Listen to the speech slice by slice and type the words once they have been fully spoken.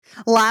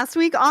Last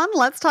week on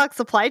Let's Talk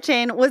Supply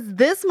Chain was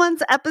this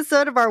month's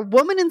episode of our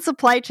Woman in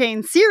Supply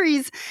Chain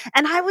series,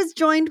 and I was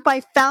joined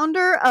by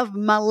founder of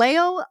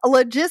Maleo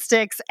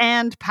Logistics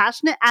and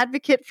passionate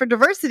advocate for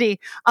diversity,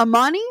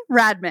 Amani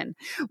Radman.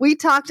 We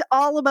talked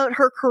all about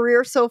her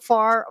career so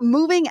far,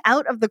 moving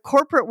out of the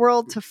corporate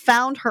world to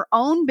found her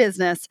own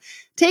business,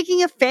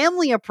 taking a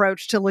family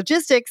approach to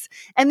logistics,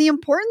 and the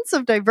importance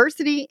of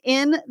diversity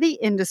in the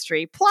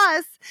industry.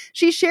 Plus,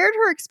 she shared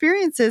her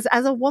experiences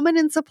as a woman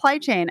in supply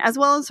chain, as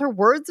well as her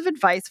words of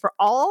advice for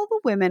all the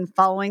women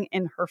following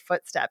in her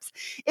footsteps.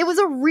 It was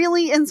a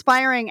really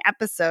inspiring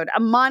episode.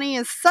 Amani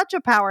is such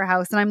a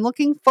powerhouse, and I'm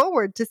looking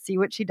forward to see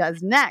what she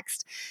does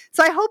next.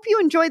 So I hope you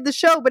enjoyed the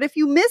show, but if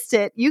you missed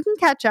it, you can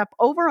catch up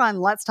over on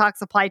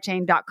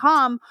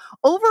letstalksupplychain.com,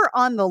 over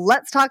on the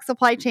Let's Talk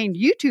Supply Chain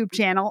YouTube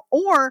channel,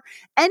 or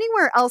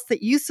anywhere else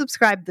that you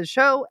subscribe to the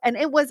show, and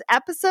it was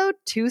episode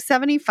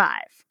 275.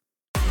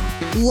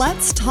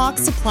 Let's Talk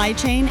Supply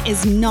Chain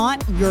is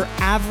not your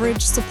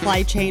average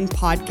supply chain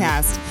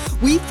podcast.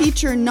 We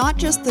feature not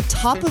just the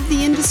top of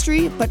the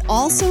industry, but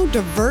also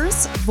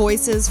diverse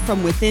voices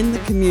from within the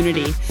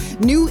community,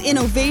 new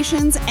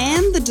innovations,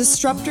 and the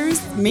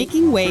disruptors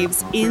making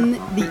waves in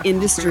the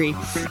industry.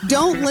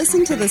 Don't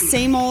listen to the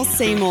same old,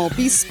 same old.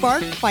 Be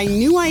sparked by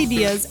new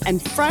ideas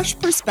and fresh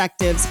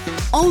perspectives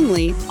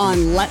only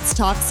on Let's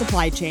Talk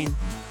Supply Chain.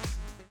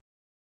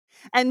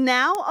 And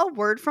now a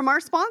word from our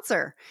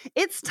sponsor.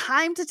 It's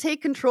time to take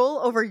control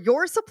over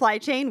your supply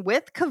chain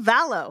with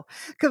Cavallo.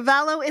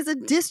 Cavallo is a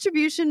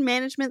distribution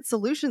management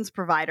solutions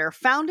provider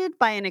founded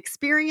by an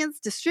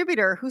experienced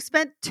distributor who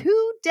spent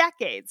 2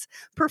 decades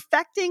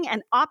perfecting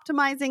and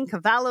optimizing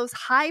Cavallo's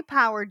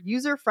high-powered,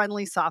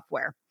 user-friendly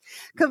software.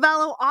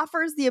 Cavallo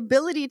offers the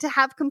ability to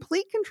have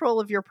complete control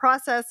of your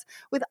process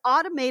with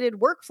automated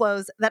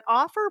workflows that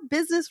offer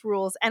business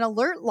rules and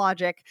alert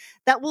logic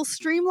that will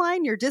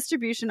streamline your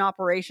distribution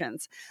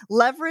operations.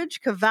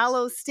 Leverage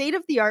Cavallo's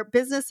state-of-the-art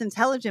business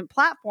intelligence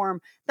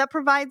platform that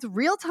provides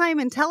real-time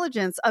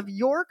intelligence of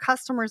your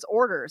customers'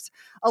 orders,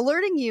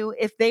 alerting you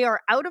if they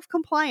are out of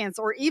compliance,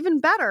 or even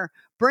better,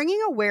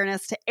 bringing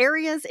awareness to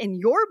areas in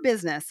your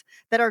business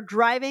that are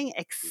driving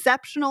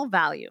exceptional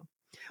value.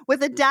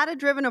 With a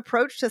data-driven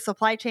approach to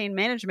supply chain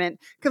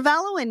management,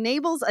 Cavallo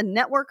enables a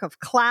network of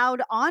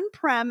cloud,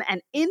 on-prem,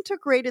 and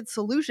integrated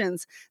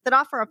solutions that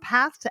offer a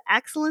path to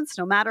excellence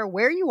no matter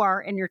where you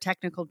are in your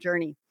technical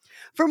journey.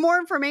 For more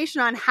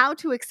information on how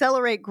to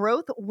accelerate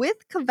growth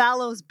with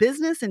Cavallo's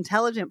business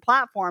intelligence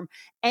platform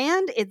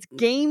and its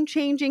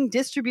game-changing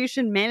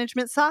distribution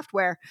management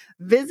software,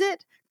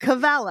 visit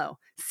Cavallo,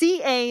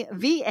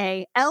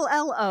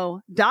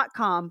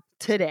 CAVALLO.com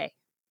today.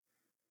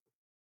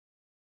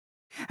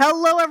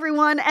 Hello,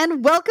 everyone,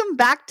 and welcome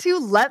back to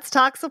Let's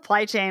Talk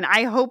Supply Chain.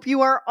 I hope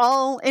you are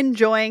all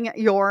enjoying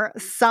your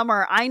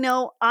summer. I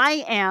know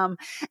I am.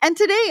 And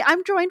today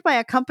I'm joined by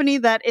a company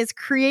that is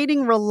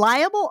creating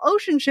reliable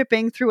ocean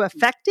shipping through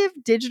effective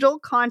digital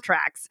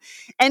contracts.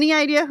 Any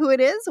idea who it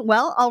is?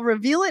 Well, I'll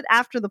reveal it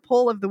after the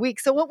poll of the week.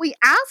 So what we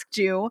asked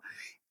you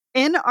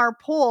in our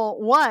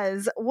poll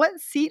was, what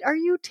seat are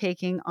you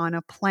taking on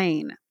a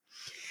plane?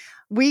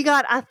 We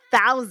got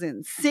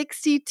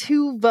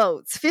 1,062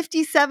 votes.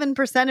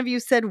 57% of you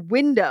said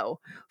window,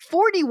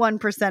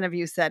 41% of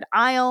you said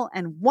aisle,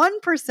 and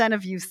 1%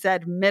 of you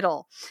said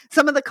middle.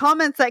 Some of the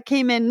comments that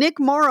came in, Nick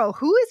Morrow,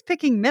 who is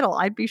picking middle?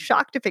 I'd be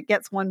shocked if it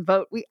gets 1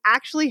 vote. We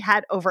actually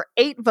had over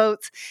 8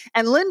 votes.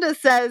 And Linda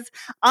says,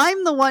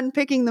 I'm the one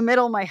picking the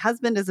middle. My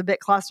husband is a bit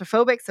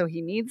claustrophobic, so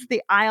he needs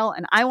the aisle,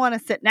 and I want to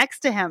sit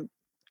next to him.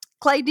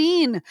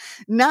 Clydeen,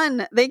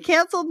 none. They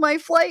canceled my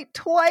flight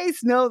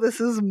twice. No,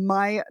 this is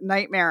my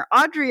nightmare.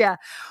 Audria,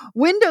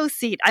 window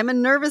seat. I'm a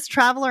nervous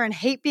traveler and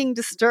hate being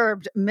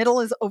disturbed. Middle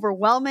is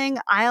overwhelming.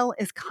 Aisle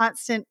is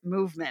constant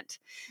movement.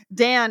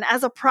 Dan,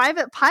 as a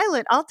private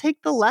pilot, I'll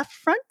take the left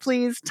front,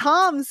 please.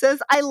 Tom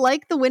says, I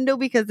like the window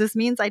because this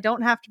means I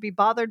don't have to be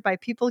bothered by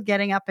people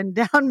getting up and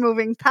down,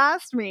 moving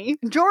past me.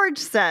 George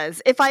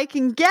says, if I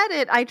can get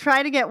it, I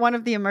try to get one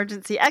of the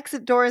emergency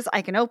exit doors.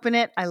 I can open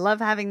it. I love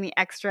having the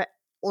extra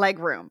leg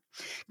room.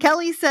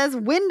 Kelly says,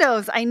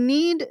 windows. I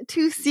need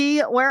to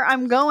see where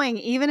I'm going,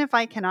 even if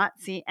I cannot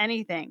see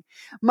anything.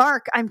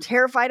 Mark, I'm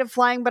terrified of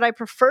flying, but I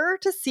prefer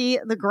to see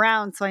the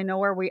ground so I know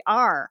where we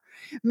are.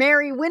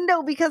 Mary,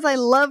 window, because I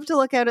love to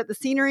look out at the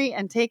scenery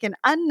and take an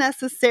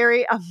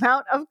unnecessary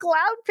amount of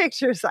cloud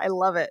pictures. I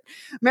love it.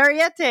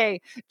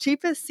 Mariette,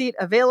 cheapest seat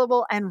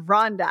available. And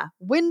Rhonda,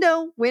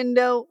 window,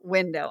 window,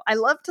 window. I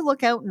love to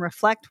look out and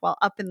reflect while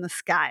up in the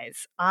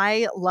skies.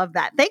 I love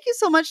that. Thank you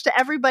so much to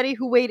everybody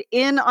who weighed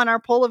in on our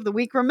poll of the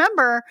week.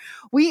 Remember,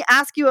 we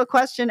ask you a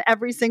question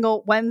every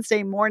single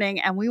Wednesday morning,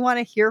 and we want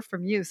to hear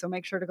from you. So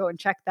make sure to go and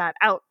check that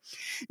out.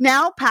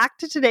 Now, back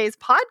to today's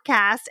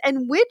podcast.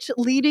 And which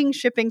leading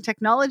shipping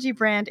technology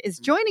brand is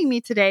joining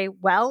me today?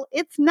 Well,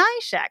 it's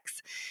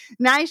Naixex.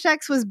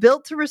 Naixex was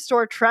built to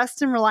restore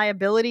trust and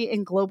reliability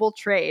in global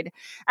trade.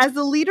 As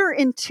the leader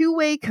in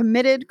two-way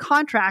committed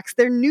contracts,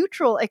 their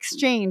neutral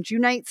exchange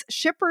unites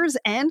shippers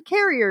and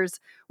carriers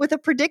with a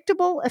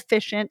predictable,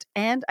 efficient,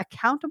 and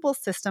accountable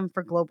system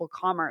for global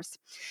commerce.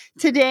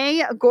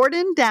 Today,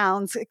 Gordon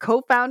Downs,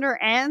 co founder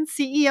and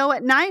CEO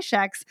at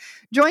NYSHEX,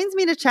 joins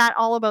me to chat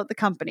all about the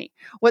company,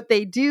 what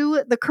they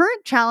do, the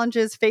current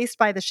challenges faced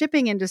by the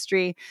shipping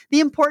industry, the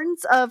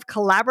importance of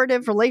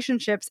collaborative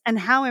relationships, and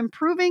how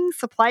improving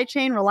supply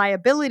chain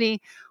reliability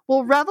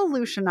will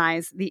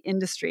revolutionize the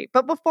industry.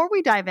 But before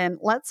we dive in,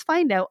 let's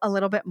find out a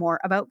little bit more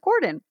about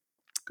Gordon.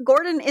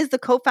 Gordon is the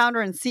co-founder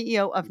and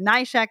CEO of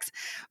NYSHEX.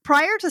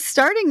 Prior to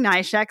starting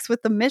NYSHEX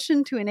with the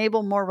mission to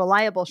enable more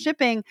reliable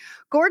shipping,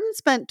 Gordon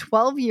spent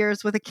 12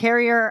 years with a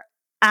carrier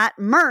at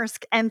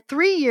Maersk and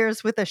 3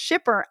 years with a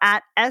shipper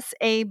at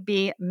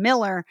SAB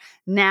Miller,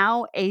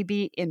 now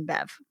AB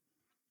InBev.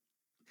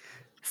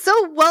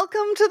 So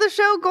welcome to the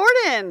show,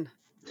 Gordon.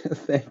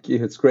 Thank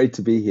you. It's great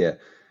to be here.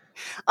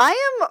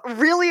 I am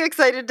really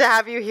excited to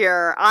have you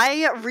here.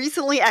 I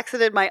recently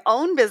exited my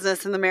own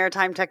business in the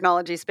maritime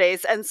technology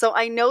space, and so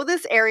I know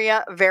this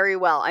area very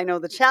well. I know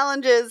the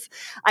challenges,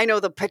 I know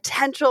the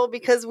potential,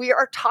 because we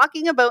are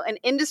talking about an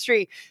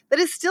industry that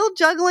is still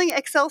juggling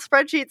Excel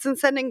spreadsheets and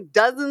sending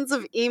dozens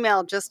of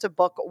email just to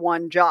book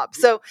one job.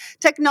 So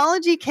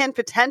technology can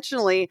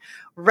potentially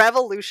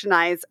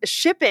revolutionize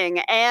shipping,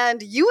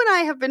 and you and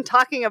I have been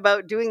talking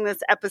about doing this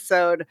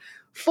episode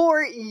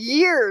for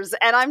years.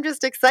 And I'm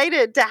just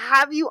excited to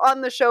have you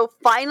on the show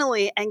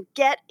finally and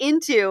get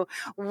into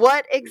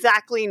what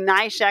exactly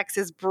NYSHEX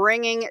is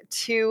bringing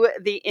to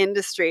the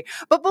industry.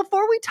 But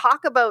before we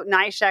talk about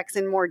NYSHEX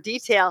in more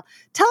detail,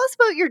 tell us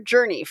about your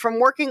journey from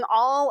working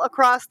all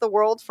across the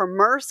world for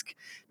Maersk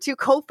to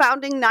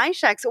co-founding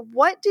NYSHEX.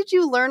 What did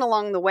you learn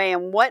along the way,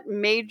 and what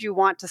made you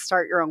want to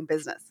start your own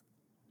business?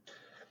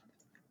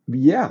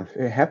 Yeah,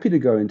 happy to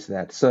go into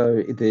that. So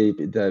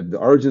the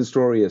origin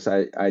story is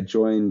I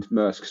joined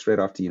Maersk straight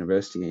after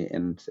university,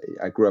 and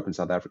I grew up in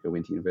South Africa,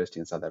 went to university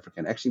in South Africa,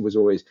 and actually was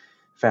always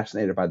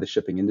fascinated by the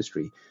shipping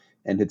industry,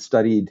 and had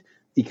studied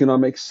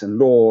economics and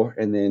law,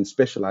 and then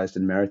specialized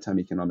in maritime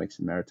economics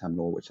and maritime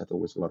law, which I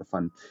thought was a lot of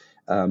fun,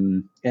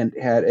 and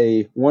had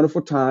a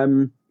wonderful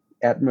time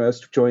at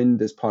Maersk. Joined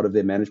as part of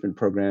their management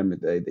program.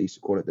 They used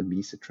to call it the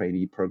MISA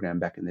trainee program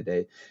back in the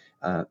day,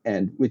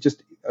 and we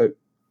just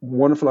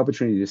wonderful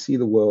opportunity to see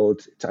the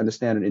world, to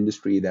understand an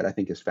industry that I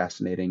think is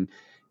fascinating,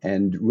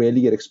 and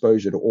really get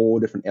exposure to all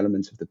different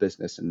elements of the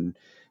business. And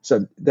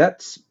so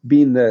that's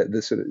been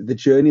the sort of the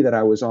journey that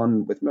I was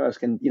on with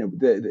Maersk. And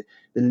the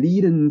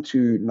lead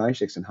into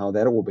NYSHEX and how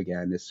that all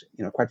began is,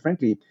 quite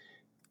frankly,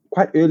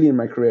 quite early in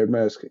my career at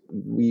Maersk,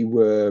 we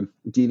were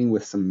dealing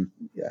with some,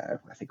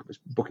 I think it was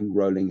booking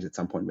rollings at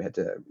some point. We had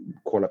to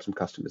call up some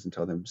customers and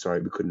tell them,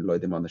 sorry, we couldn't load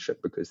them on the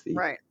ship because the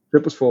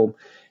ship was full.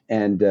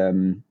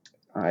 And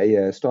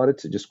I started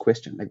to just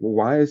question, like, well,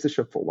 why is the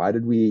ship full? Why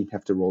did we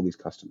have to roll these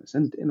customers?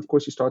 And of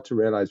course, you start to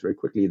realize very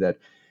quickly that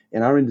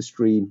in our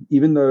industry,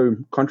 even though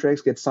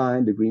contracts get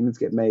signed, agreements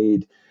get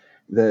made,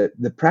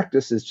 the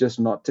practice is just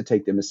not to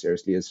take them as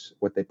seriously as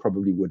what they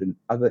probably would in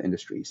other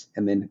industries.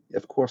 And then,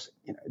 of course,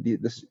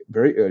 this is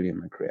very early in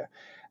my career,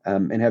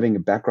 and having a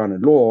background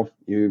in law,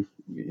 you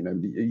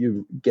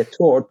get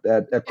taught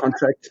that a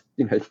contract,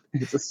 it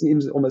just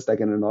seems almost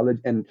like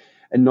an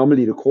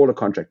anomaly to call a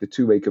contract a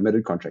two-way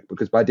committed contract,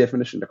 because by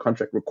definition, a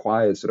contract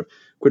requires sort of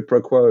quid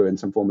pro quo and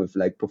some form of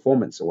like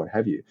performance or what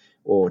have you,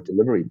 or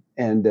delivery.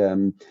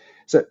 And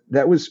so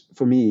that was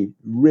for me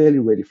really,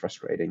 really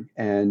frustrating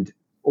and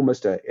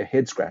almost a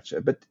head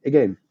scratcher. But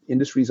again,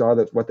 industries are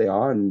what they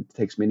are, and it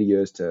takes many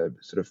years to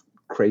sort of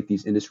create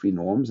these industry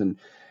norms. And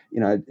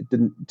it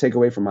didn't take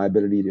away from my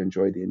ability to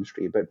enjoy the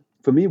industry. But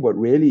for me, what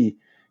really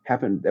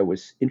happened that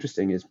was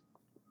interesting is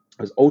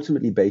I was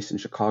ultimately based in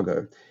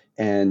Chicago,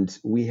 and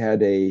we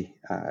had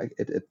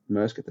at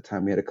Maersk at the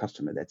time, we had a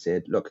customer that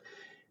said, look,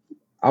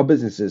 our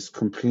business is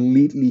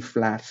completely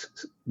flat,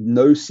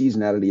 no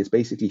seasonality. It's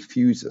basically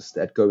fuses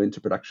that go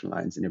into production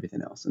lines and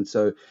everything else. And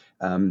so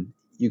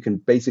you can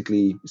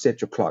basically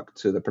set your clock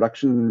to the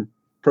production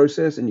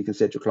process, and you can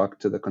set your clock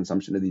to the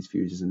consumption of these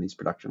fuses and these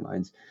production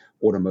lines,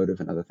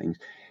 automotive and other things.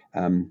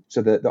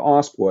 So the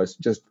ask was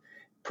just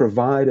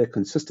provide a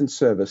consistent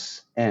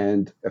service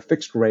and a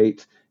fixed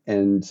rate,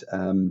 and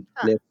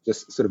let's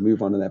just sort of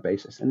move on that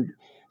basis. And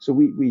so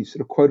we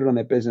sort of quoted on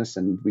that business,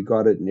 and we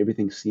got it, and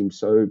everything seemed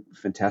so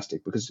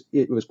fantastic because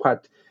it was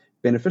quite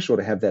beneficial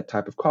to have that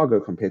type of cargo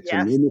compared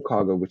to normal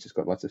cargo, which has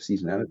got lots of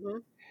seasonality. Mm-hmm.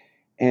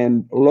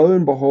 And lo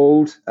and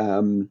behold,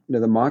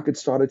 the market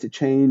started to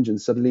change, and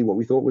suddenly what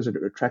we thought was an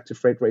attractive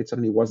freight rate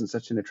suddenly wasn't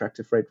such an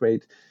attractive freight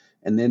rate,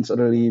 and then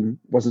suddenly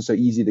wasn't so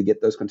easy to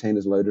get those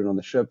containers loaded on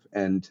the ship.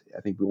 And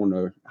I think we all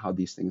know how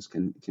these things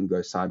can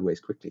go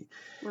sideways quickly.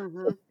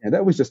 Mm-hmm. And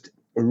that was just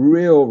a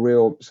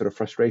real sort of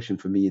frustration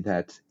for me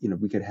that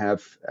we could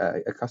have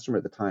a customer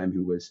at the time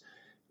who was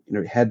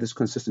had this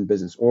consistent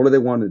business. All they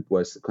wanted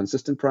was a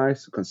consistent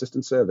price,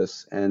 consistent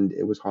service, and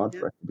it was hard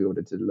for us to be able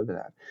to deliver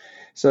that.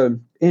 So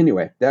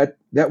anyway, that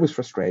was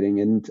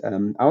frustrating. And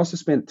I also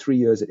spent 3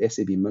 years at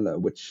SAB Miller,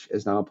 which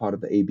is now part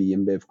of the AB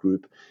InBev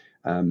group.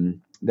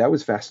 That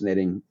was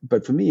fascinating.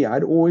 But for me,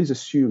 I'd always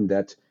assumed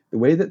that the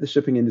way that the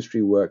shipping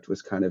industry worked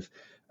was kind of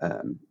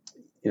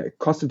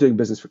cost of doing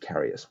business for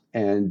carriers.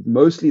 And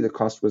mostly the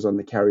cost was on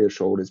the carrier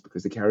shoulders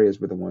because the carriers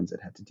were the ones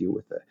that had to deal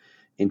with the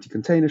empty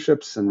container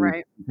ships and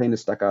Right.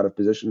 containers stuck out of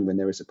position when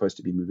they were supposed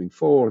to be moving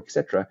forward,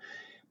 etc.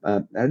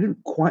 I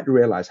didn't quite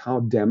realize how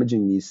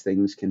damaging these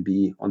things can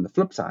be on the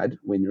flip side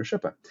when you're a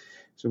shipper.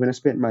 So when I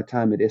spent my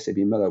time at SAB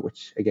Miller,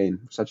 which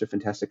again, such a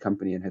fantastic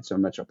company and had so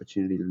much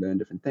opportunity to learn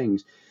different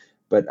things,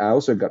 but I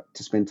also got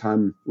to spend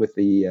time with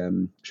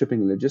the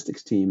shipping and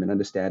logistics team and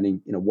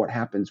understanding, what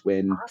happens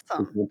when, for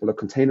Awesome. example, a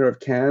container of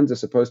cans are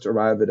supposed to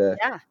arrive at a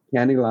Yeah.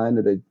 canning line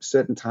at a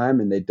certain time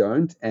and they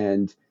don't,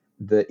 and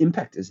the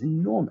impact is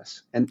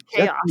enormous. And that's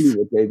really Chaos.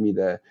 what gave me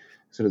the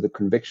sort of the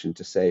conviction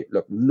to say,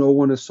 look, no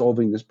one is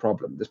solving this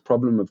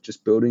problem of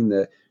just building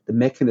the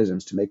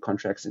mechanisms to make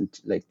contracts and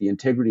like the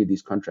integrity of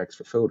these contracts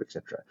fulfilled,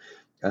 etc.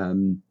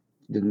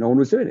 No one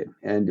was doing it,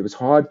 and it was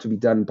hard to be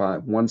done by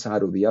one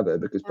side or the other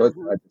because both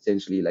Mhm. sides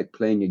essentially like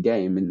playing a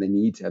game, and they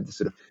need to have this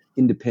sort of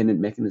independent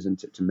mechanism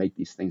to make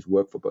these things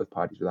work for both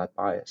parties without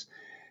bias.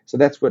 So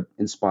that's what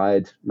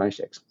inspired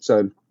NiceX.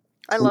 So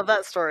I love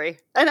that story.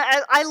 And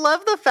I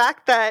love the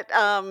fact that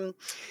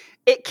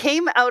it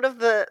came out of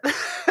the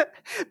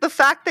the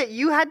fact that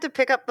you had to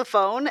pick up the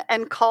phone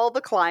and call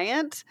the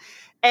client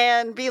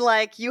and be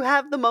like, you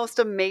have the most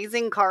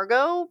amazing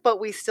cargo, but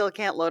we still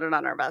can't load it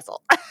on our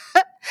vessel.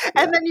 And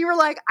yeah, then you were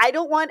like, I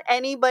don't want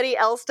anybody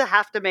else to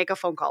have to make a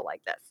phone call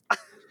like this.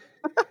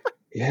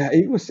 yeah,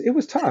 it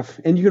was tough,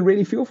 and you could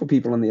really feel for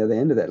people on the other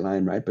end of that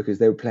line, right? Because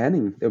they were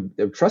planning,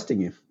 they were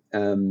trusting you.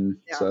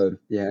 Yeah. So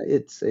yeah,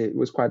 it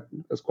was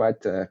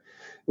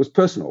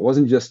personal. It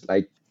wasn't just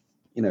like,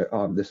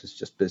 oh, this is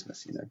just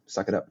business,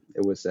 suck it up.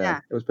 Yeah.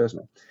 It was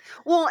personal.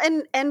 Well,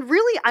 and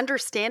really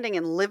understanding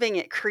and living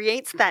it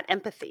creates that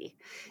empathy.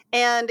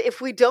 And if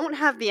we don't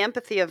have the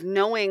empathy of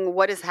knowing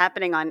what is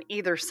happening on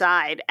either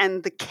side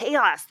and the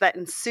chaos that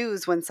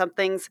ensues when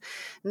something's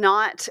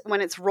not,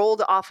 when it's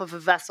rolled off of a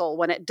vessel,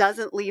 when it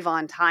doesn't leave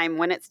on time,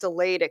 when it's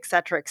delayed, et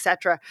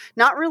cetera,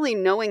 not really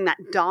knowing that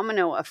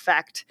domino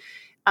effect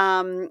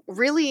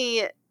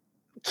really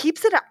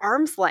keeps it at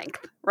arm's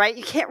length, right?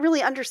 You can't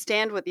really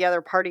understand what the other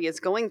party is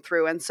going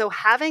through. And so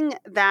having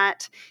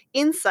that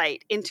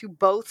insight into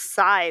both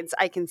sides,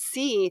 I can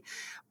see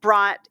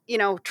brought,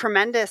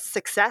 tremendous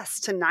success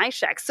to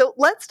NICEX. So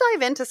let's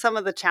dive into some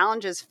of the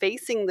challenges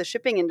facing the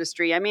shipping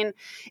industry. I mean,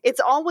 it's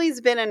always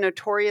been a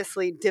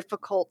notoriously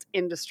difficult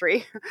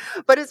industry,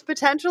 but it's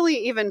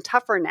potentially even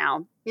tougher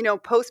now.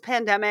 Post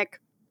pandemic,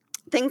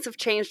 things have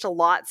changed a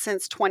lot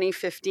since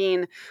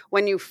 2015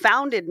 when you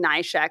founded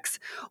NICEX.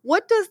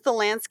 What does the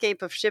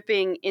landscape of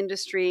shipping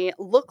industry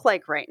look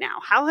like right now?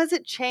 How has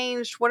it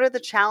changed? What are the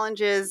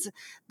challenges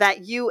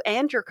that you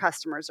and your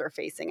customers are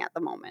facing at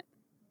the moment?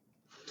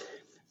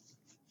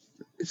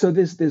 So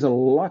there's a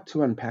lot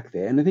to unpack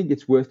there, and I think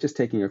it's worth just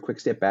taking a quick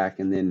step back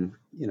and then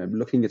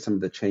looking at some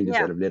of the changes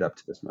Yeah. that have led up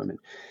to this moment.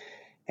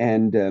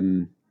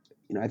 And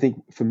I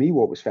think for me,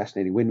 what was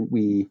fascinating when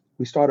we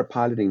started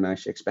piloting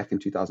NiceX back in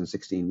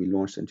 2016, we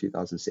launched in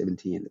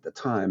 2017. At the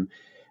time,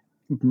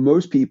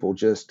 most people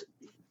just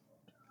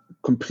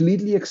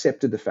completely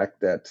accepted the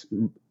fact that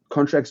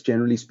contracts,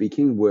 generally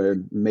speaking, were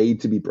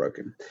made to be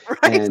broken,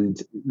 Right.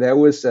 and there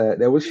was sort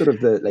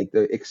of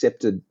the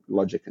accepted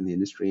logic in the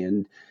industry.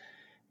 And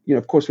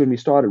of course, when we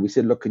started, we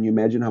said, look, can you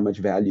imagine how much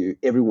value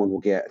everyone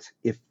will get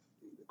if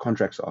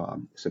contracts are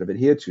sort of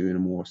adhered to in a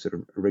more sort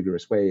of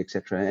rigorous way,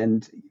 etc.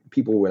 And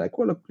people were like,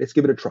 well, look, let's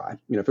give it a try.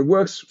 If it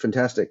works,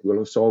 fantastic. We'll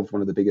have solved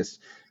one of the biggest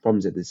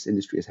problems that this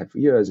industry has had for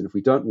years. And if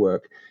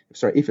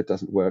if it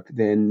doesn't work,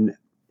 then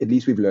at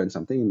least we've learned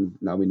something. And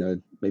now we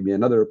know maybe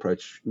another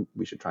approach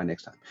we should try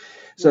next time.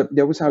 Yeah. So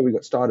that was how we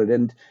got started.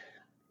 And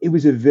it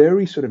was a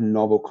very sort of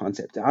novel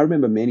concept. I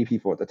remember many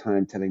people at the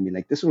time telling me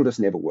like, this will just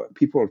never work.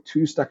 People are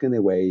too stuck in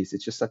their ways.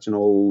 It's just such an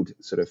old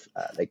sort of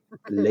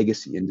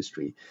legacy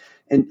industry.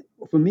 And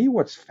for me,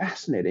 what's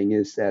fascinating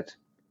is that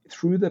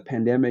through the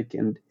pandemic,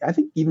 and I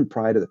think even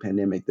prior to the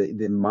pandemic, the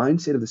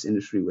mindset of this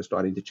industry was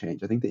starting to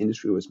change. I think the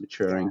industry was Yeah.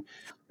 maturing.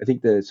 I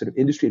think the sort of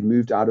industry had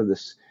moved out of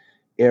this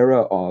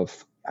era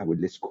of,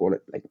 let's call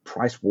it like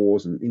price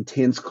wars and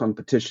intense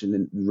competition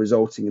and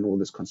resulting in all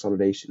this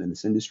consolidation in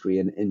this industry.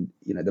 And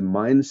the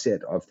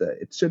mindset of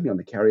it's certainly on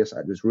the carrier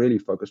side was really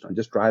focused on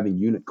just driving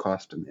unit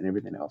cost and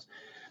everything else.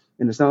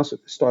 And it's now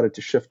sort of started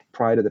to shift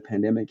prior to the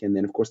pandemic. And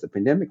then of course the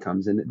pandemic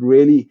comes and it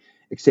really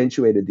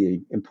accentuated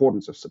the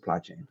importance of supply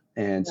chain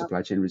and Yeah.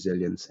 supply chain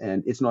resilience.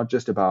 And it's not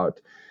just about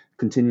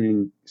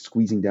continuing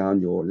squeezing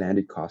down your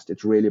landed cost.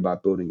 It's really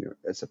about building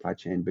a supply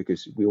chain,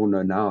 because we all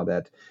know now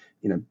that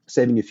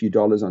saving a few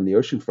dollars on the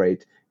ocean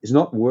freight is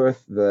not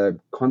worth the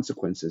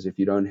consequences if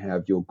you don't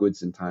have your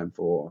goods in time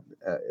for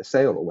a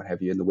sale or what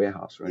have you in the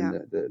warehouse or in Yeah.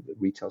 the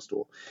retail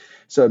store.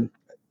 So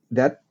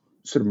that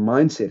sort of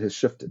mindset has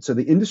shifted. So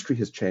the industry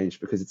has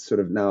changed because it's sort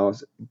of now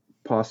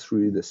passed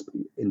through this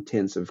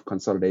intensive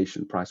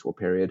consolidation price war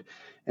period.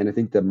 And I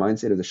think the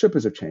mindset of the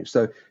shippers have changed.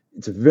 So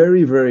it's a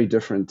very, very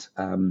different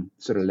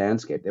sort of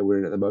landscape that we're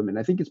in at the moment.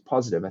 I think it's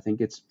positive. I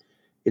think it's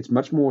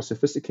much more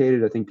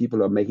sophisticated. I think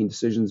people are making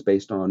decisions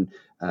based on,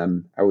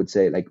 I would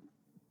say, like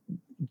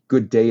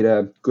good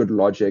data, good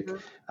logic.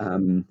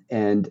 And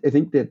I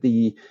think that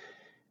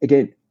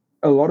again,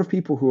 a lot of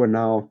people who are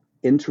now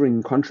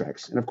entering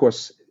contracts, and of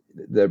course,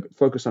 the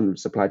focus on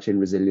supply chain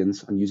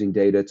resilience, on using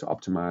data to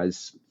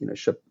optimize,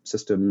 ship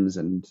systems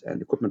and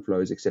equipment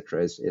flows,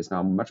 etc., is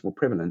now much more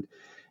prevalent.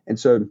 And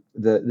so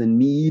the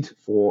need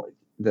for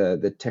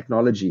the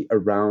technology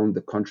around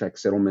the contract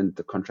settlement,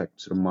 the contract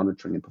sort of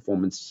monitoring and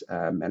performance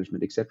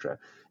management, etc.,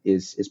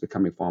 is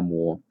becoming far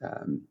more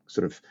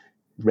sort of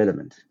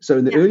relevant. So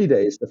in the early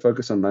days, the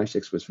focus on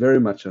NYSHEX was very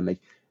much on like,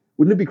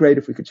 wouldn't it be great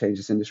if we could change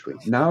this industry?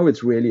 Now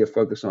it's really a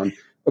focus on,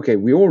 okay,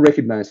 we all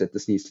recognize that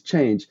this needs to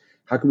change.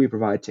 How can we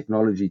provide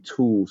technology,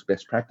 tools,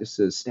 best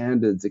practices,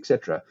 standards,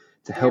 etc.,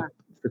 to help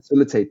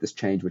facilitate this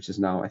change, which is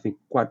now, I think,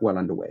 quite well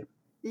underway.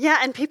 Yeah,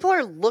 and people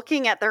are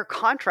looking at their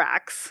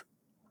contracts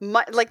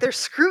like they're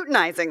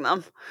scrutinizing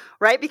them,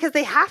 right? Because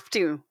they have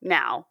to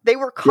now. They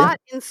were caught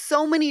in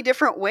so many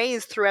different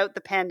ways throughout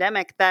the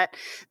pandemic that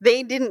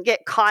they didn't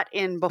get caught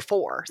in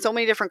before. So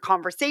many different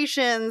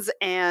conversations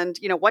and,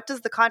 what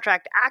does the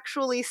contract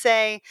actually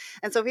say?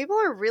 And so people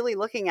are really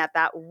looking at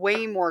that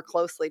way more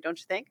closely, don't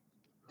you think?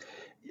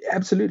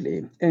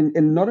 Absolutely.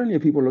 And not only are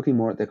people looking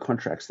more at their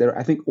contracts, they're,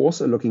 I think,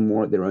 also looking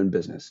more at their own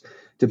business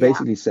to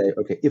basically say,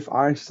 okay, if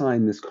I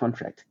sign this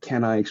contract,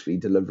 can I actually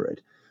deliver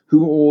it?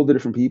 Who are all the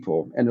different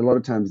people? And a lot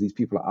of times these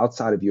people are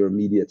outside of your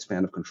immediate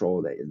span of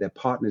control. They're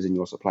partners in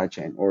your supply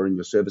chain or in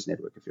your service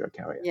network if you're a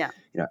carrier.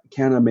 Yeah.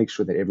 Can I make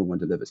sure that everyone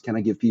delivers? Can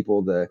I give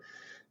people the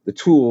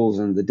tools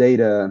and the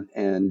data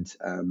and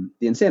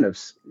the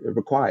incentives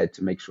required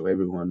to make sure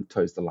everyone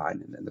toes the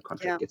line and then the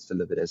contract gets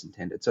delivered as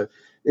intended. So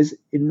there's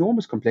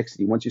enormous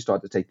complexity once you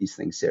start to take these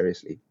things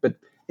seriously. But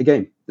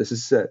again, this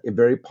is a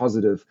very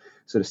positive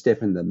sort of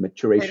step in the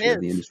maturation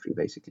of the industry,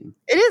 basically.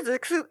 It is.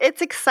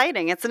 It's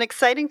exciting. It's an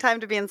exciting time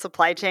to be in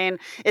supply chain.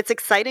 It's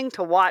exciting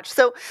to watch.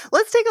 So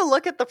let's take a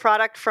look at the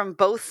product from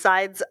both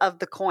sides of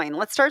the coin.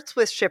 Let's start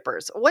with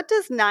shippers. What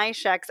does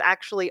NYSHEX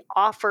actually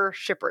offer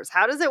shippers?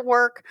 How does it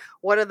work?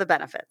 What are the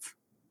benefits?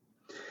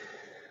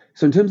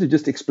 So in terms of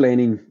just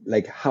explaining,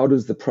 like, how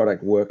does the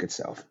product work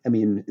itself? I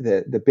mean,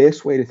 the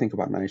best way to think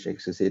about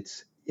NYSHEX is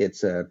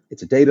it's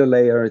a data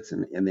layer,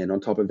 and then on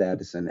top of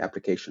that is an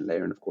application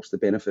layer. And of course, the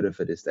benefit of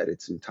it is that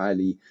it's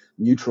entirely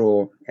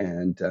neutral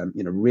and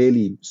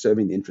really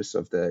serving the interests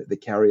of the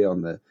carrier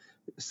on the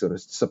sort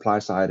of supply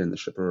side and the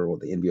shipper, or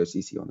the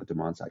NVOCC on the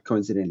demand side.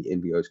 Coincidentally,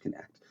 NVOs can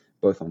act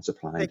both on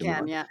supply and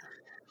demand. Yeah.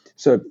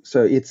 So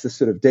it's the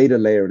sort of data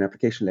layer and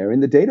application layer.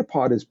 And the data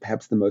part is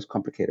perhaps the most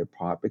complicated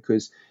part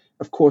because,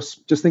 of course,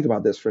 just think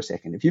about this for a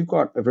second. If you've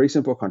got a very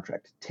simple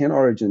contract, 10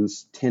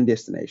 origins, 10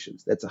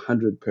 destinations, that's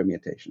 100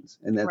 permutations.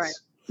 And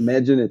that's,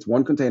 imagine it's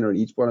one container in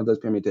each one of those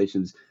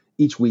permutations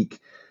each week.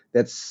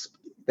 That's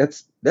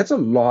a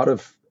lot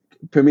of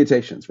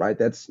permutations, right?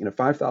 That's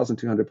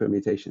 5,200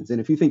 permutations. And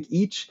if you think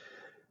each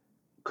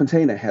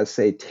container has,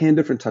 say, 10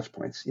 different touch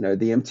points, the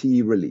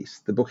MTE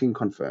release, the booking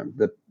confirm,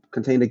 the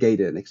container gate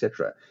in,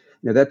 etc.,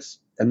 that's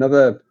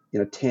another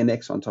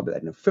 10x on top of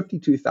that.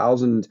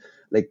 52,000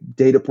 like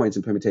data points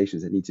and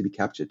permutations that need to be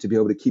captured to be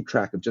able to keep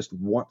track of just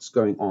what's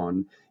going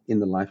on in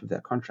the life of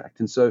that contract.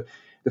 And so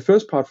the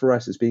first part for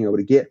us is being able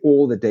to get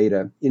all the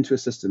data into a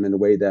system in a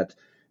way that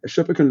a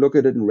shipper can look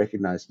at it and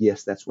recognize,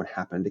 yes, that's what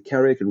happened. The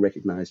carrier can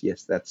recognize,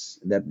 yes,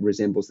 that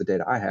resembles the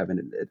data I have,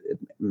 and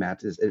it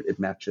matches,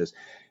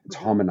 it's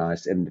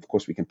harmonized. And of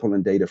course, we can pull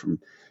in data from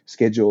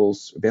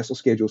schedules, vessel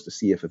schedules, to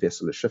see if a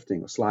vessel is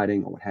shifting or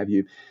sliding or what have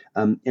you,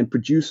 and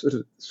produce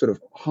a sort of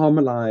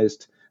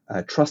harmonized,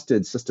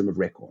 trusted system of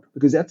record,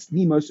 because that's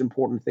the most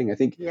important thing. I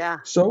think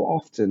so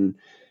often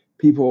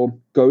people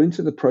go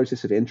into the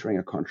process of entering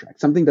a contract.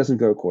 Something doesn't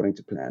go according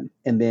to plan.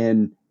 And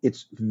then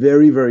it's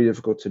very, very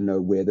difficult to know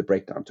where the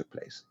breakdown took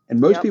place. And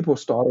most people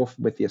start off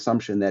with the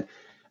assumption that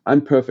I'm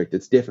perfect.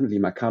 It's definitely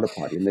my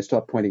counterparty. And they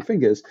start pointing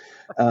fingers.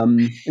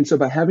 And so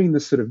by having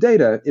this sort of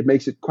data, it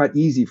makes it quite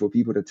easy for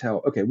people to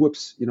tell, okay,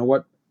 whoops, you know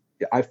what?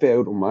 I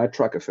failed, or my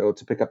trucker failed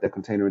to pick up that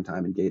container in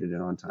time and gate it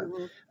in on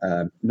time.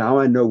 Now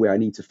I know where I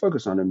need to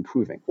focus on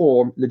improving.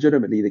 Or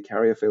legitimately, the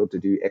carrier failed to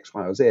do X,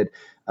 Y, or Z.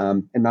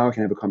 And now I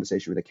can have a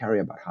conversation with the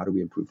carrier about how do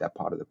we improve that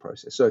part of the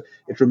process. So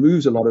it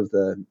removes a lot of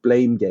the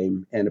blame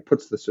game, and it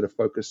puts the sort of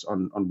focus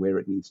on where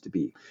it needs to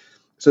be.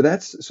 So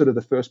that's sort of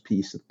the first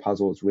piece of the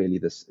puzzle, is really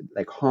this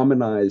like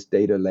harmonized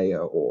data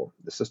layer, or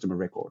the system of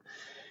record.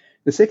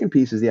 The second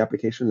piece is the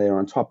application layer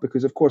on top,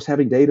 because of course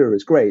having data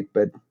is great,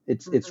 but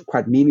it's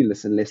quite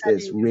meaningless unless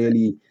there's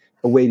really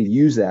a way to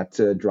use that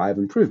to drive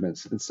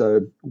improvements. And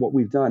so what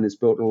we've done is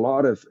built a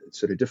lot of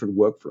sort of different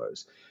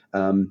workflows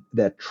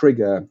that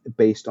trigger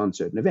based on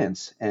certain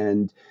events.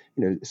 And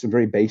some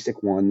very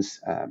basic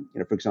ones.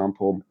 For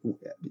example,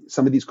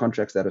 some of these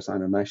contracts that are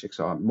signed on NYSHEX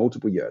are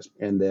multiple years,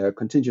 and they're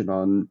contingent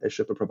on a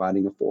shipper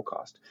providing a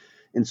forecast.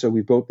 And so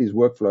we built these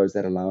workflows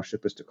that allow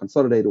shippers to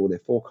consolidate all their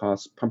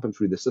forecasts, pump them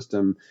through the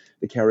system.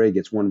 The carrier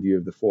gets one view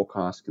of the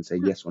forecast, can say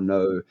yes or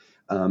no.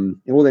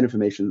 And all that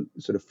information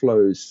sort of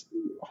flows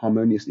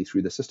harmoniously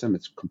through the system.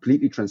 It's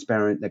completely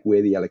transparent, like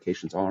where the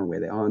allocations are and where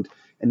they aren't.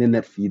 And then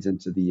that feeds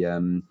into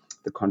the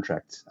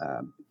contract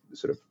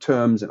sort of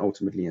terms and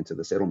ultimately into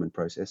the settlement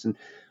process. And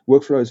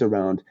workflows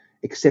around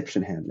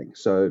exception handling.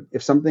 So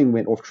if something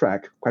went off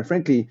track, quite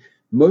frankly,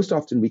 most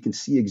often we can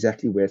see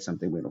exactly where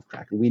something went off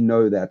track. And we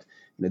know that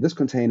this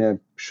container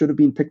should have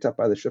been picked up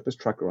by the shipper's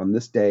trucker on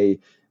this day,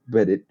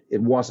 but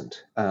it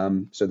wasn't.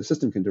 So the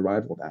system can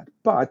derive all that.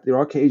 But there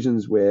are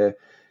occasions where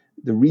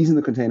the reason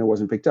the container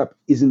wasn't picked up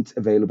isn't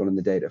available in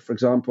the data. For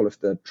example,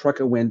 if the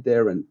trucker went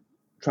there and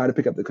tried to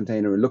pick up the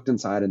container and looked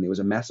inside and there was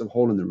a massive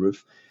hole in the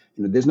roof,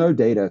 there's no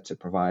data to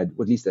provide,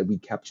 or at least that we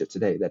capture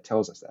today, that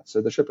tells us that.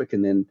 So the shipper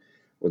can then,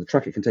 or the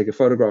trucker can take a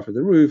photograph of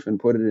the roof and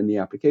put it in the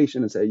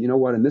application and say, you know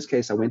what, in this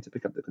case, I went to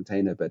pick up the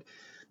container, but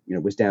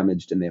it was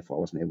damaged and therefore I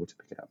wasn't able to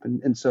pick it up.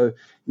 And so,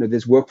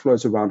 there's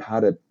workflows around how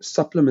to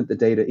supplement the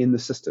data in the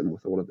system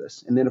with all of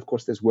this. And then, of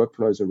course, there's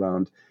workflows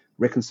around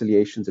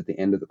reconciliations at the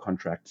end of the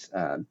contract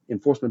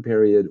enforcement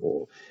period,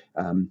 or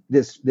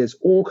there's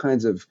all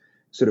kinds of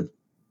sort of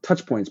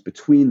touch points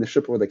between the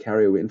shipper or the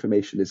carrier where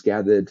information is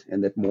gathered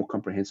and that more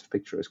comprehensive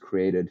picture is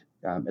created,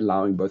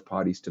 allowing both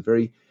parties to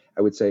very,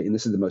 I would say, and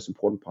this is the most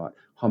important part,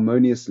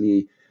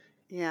 harmoniously,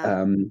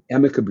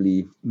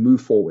 amicably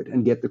move forward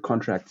and get the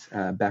contract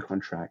back on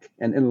track.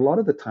 And a lot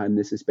of the time,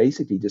 this is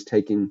basically just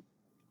taking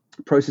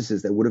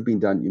processes that would have been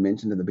done, you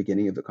mentioned in the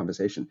beginning of the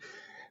conversation,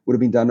 would have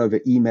been done over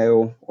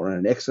email or in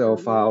an Excel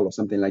file or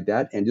something like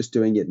that, and just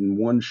doing it in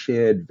one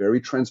shared,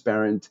 very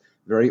transparent,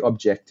 very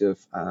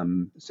objective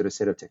sort of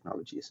set of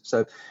technologies.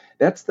 So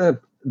that's the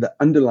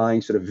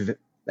underlying sort of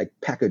like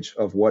package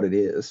of what it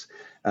is.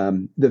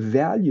 The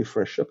value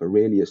for a shipper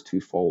really is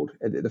twofold.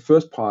 The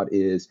first part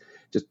is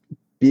just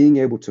being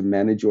able to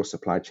manage your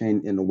supply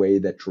chain in a way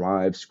that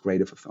drives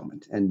greater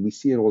fulfillment. And we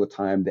see it all the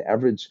time. The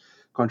average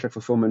contract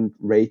fulfillment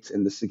rate,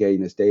 and this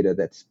again is data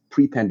that's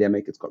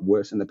pre-pandemic, it's got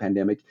worse in the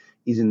pandemic,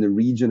 is in the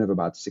region of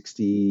about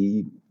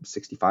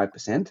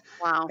 65%.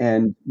 Wow.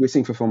 And we're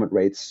seeing fulfillment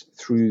rates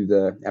through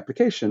the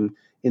application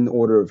in the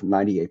order of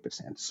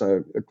 98%.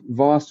 So a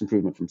vast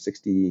improvement from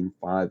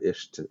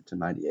 65-ish to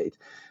 98.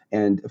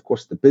 And of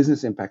course, the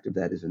business impact of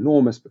that is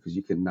enormous because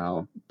you can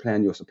now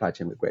plan your supply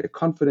chain with greater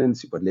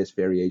confidence. You've got less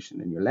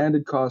variation in your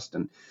landed cost.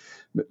 And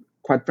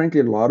quite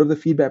frankly, a lot of the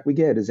feedback we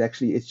get is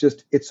actually,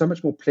 it's so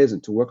much more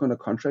pleasant to work on a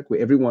contract where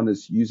everyone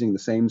is using the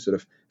same sort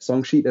of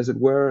song sheet, as it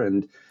were.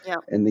 And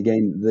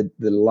again,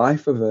 the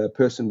life of a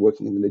person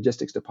working in the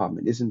logistics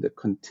department isn't a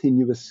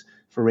continuous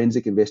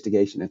forensic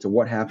investigation into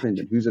what happened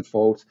and who's at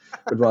fault,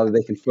 but rather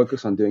they can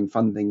focus on doing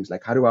fun things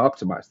like, how do I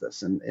optimize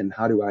this and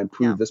how do I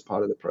improve this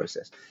part of the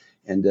process?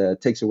 And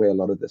takes away a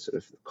lot of the sort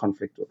of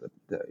conflict or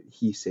the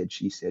he said,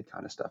 she said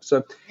kind of stuff.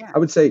 So I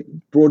would say,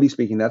 broadly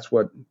speaking, that's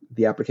what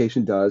the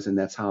application does, and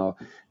that's how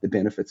the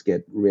benefits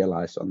get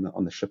realized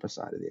on the shipper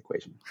side of the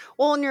equation.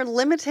 Well, and you're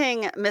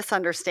limiting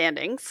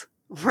misunderstandings,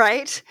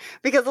 right?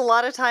 Because a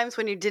lot of times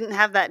when you didn't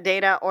have that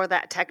data or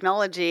that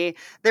technology,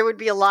 there would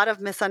be a lot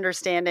of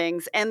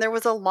misunderstandings, and there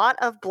was a lot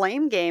of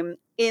blame game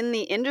in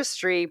the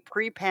industry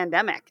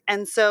pre-pandemic.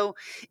 And so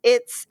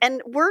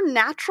we're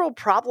natural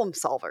problem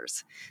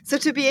solvers. So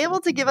to be able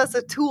to give us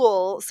a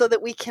tool so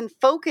that we can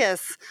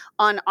focus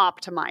on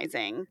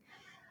optimizing,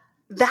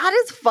 that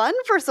is fun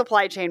for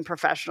supply chain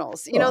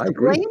professionals. The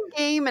blame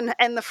game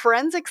and the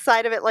forensic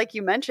side of it, like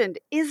you mentioned,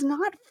 is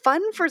not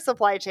fun for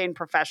supply chain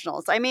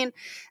professionals. I mean,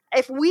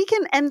 if we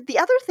can, and the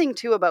other thing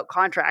too about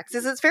contracts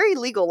is it's very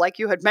legal, like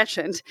you had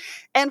mentioned.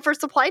 And for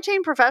supply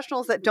chain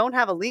professionals that don't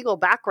have a legal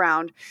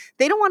background,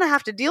 they don't want to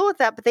have to deal with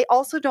that, but they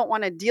also don't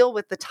want to deal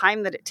with the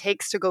time that it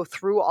takes to go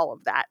through all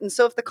of that. And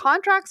so if the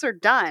contracts are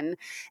done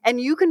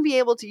and you can be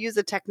able to use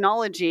a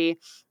technology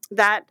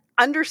that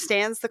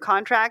understands the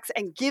contracts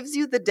and gives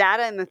you the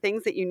data and the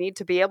things that you need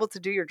to be able to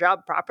do your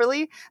job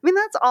properly, I mean,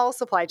 that's all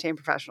supply chain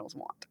professionals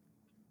want.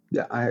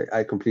 Yeah,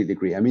 I completely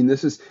agree. I mean,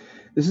 this is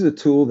a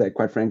tool that,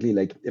 quite frankly,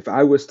 like if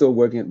I was still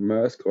working at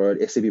Maersk or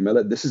at SAB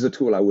Miller, this is a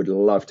tool I would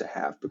love to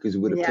have because it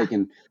would have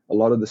taken a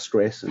lot of the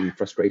stress and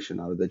frustration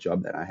out of the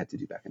job that I had to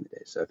do back in the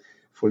day. So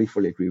fully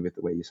agree with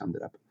the way you summed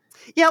it up.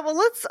 Yeah, well,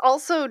 let's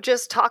also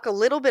just talk a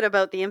little bit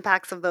about the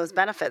impacts of those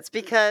benefits,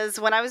 because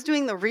when I was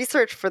doing the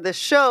research for this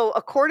show,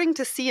 according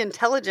to Sea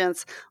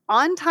Intelligence,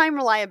 on-time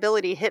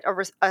reliability hit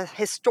a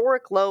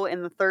historic low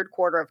in the third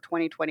quarter of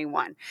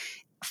 2021,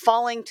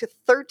 falling to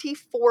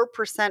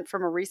 34%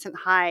 from a recent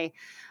high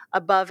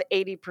above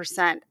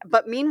 80%.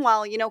 But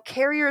meanwhile,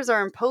 carriers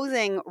are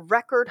imposing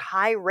record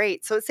high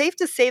rates. So it's safe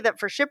to say that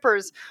for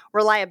shippers,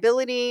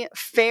 reliability,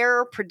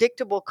 fair,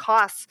 predictable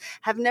costs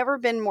have never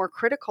been more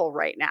critical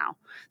right now.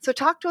 So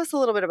talk to us a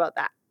little bit about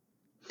that.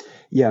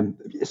 Yeah.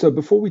 So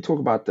before we talk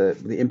about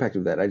the impact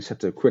of that, I just have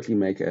to quickly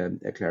make a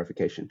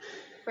clarification.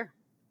 Sure.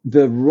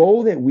 The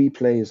role that we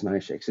play as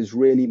NYSHEX is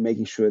really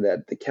making sure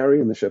that the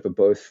carrier and the shipper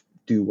both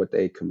do what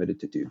they committed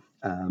to do.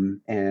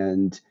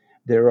 And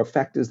there are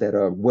factors that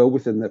are well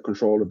within the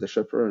control of the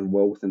shipper and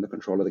well within the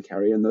control of the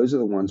carrier. And those are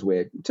the ones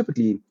where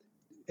typically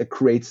it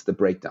creates the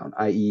breakdown,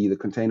 i.e. the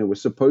container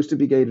was supposed to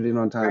be gated in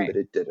on time, but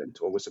it didn't,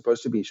 or was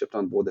supposed to be shipped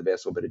on board the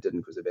vessel, but it didn't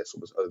because the vessel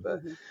was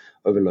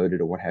overloaded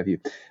or what have you.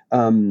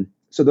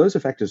 So those are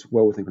factors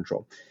well within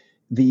control.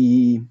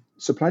 The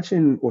supply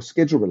chain or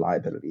schedule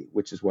reliability,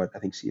 which is what I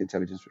think Sea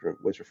Intelligence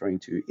was referring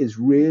to, is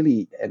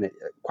really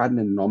quite an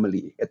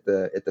anomaly at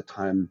the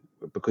time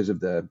because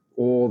of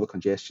all the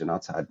congestion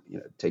outside.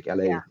 Take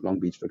LA, Yeah. Long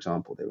Beach, for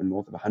example. There were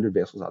north of 100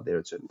 vessels out there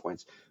at certain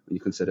points when you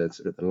consider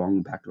sort of the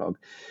long backlog.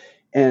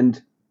 And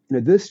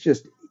this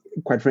just,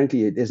 quite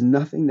frankly, there's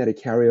nothing that a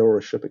carrier or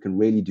a shipper can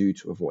really do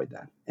to avoid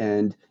that.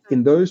 And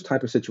in those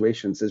type of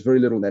situations, there's very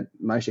little that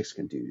NiceX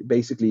can do.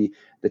 Basically,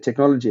 the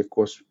technology, of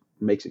course,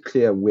 makes it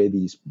clear where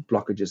these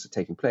blockages are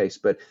taking place,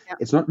 but Yeah.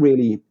 it's not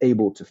really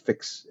able to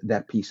fix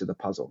that piece of the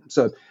puzzle.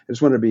 So I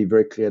just want to be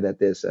very clear that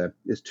there's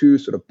two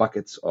sort of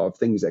buckets of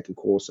things that can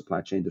cause supply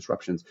chain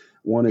disruptions.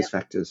 One is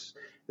factors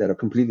that are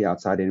completely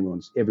outside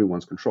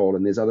everyone's control,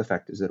 and there's other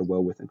factors that are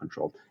well within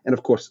control. And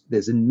of course,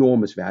 there's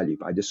enormous value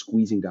by just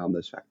squeezing down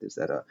those factors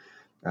that are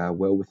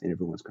well within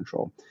everyone's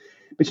control.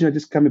 But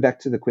just coming back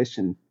to the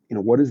question,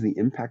 what is the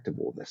impact of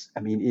all this? I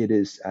mean, it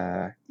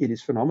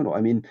is phenomenal.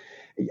 I mean,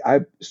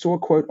 I saw a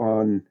quote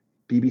on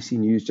BBC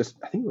News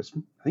I think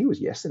it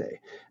was yesterday,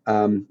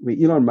 where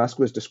Elon Musk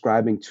was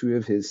describing two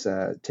of his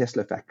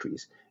Tesla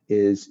factories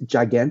is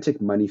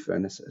gigantic money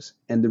furnaces.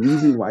 And the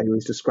reason why he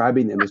was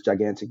describing them as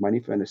gigantic money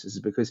furnaces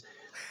is because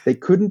they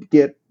couldn't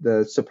get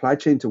the supply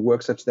chain to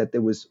work such that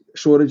there was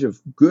shortage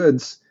of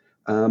goods,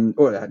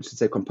 or I should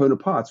say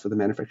component parts for the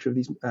manufacture of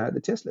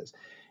the Teslas.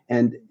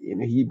 And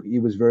he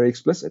was very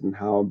explicit in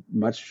how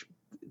much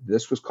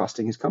this was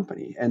costing his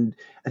company. And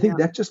I think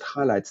that just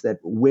highlights that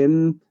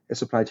when a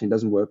supply chain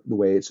doesn't work the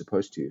way it's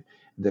supposed to,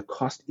 the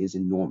cost is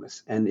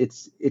enormous. And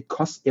it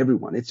costs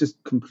everyone. It's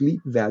just complete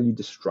value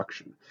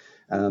destruction.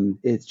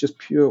 It's just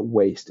pure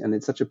waste. And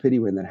it's such a pity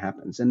when that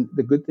happens. And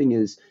the good thing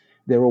is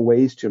there are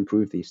ways to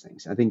improve these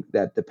things. I think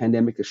that the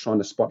pandemic has shone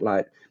a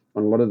spotlight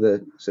on a lot of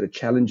the sort of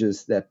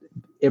challenges that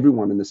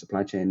everyone in the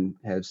supply chain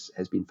has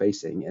been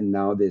facing. And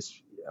now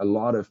there's a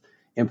lot of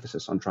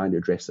emphasis on trying to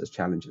address those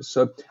challenges.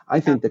 So I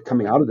think that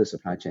coming out of the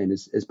supply chain,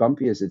 as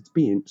bumpy as it's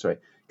been,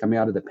 coming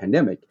out of the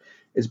pandemic,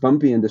 as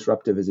bumpy and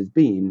disruptive as it's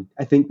been,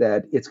 I think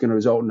that it's going to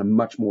result in a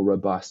much more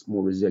robust,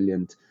 more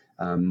resilient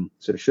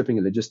sort of shipping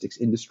and logistics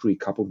industry,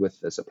 coupled with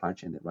the supply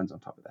chain that runs on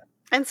top of that.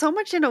 And so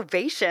much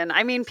innovation.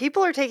 I mean,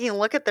 people are taking a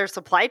look at their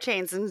supply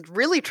chains and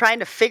really trying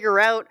to figure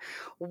out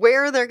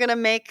where they're going to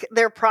make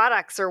their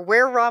products or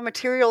where raw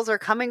materials are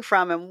coming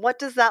from and what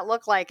does that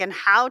look like and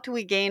how do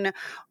we gain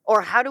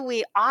or how do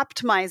we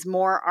optimize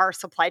more our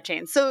supply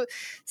chain. So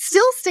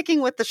still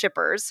sticking with the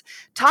shippers,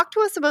 talk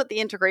to us about the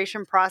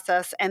integration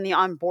process and the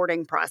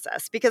onboarding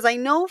process, because I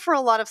know for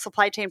a lot of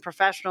supply chain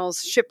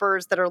professionals,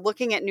 shippers that are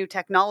looking at new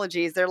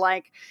technologies, they're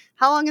like,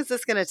 how long is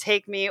this going to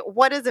take me?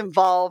 What is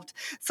involved?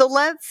 So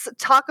let's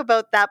talk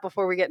about that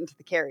before we get into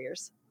the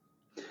carriers.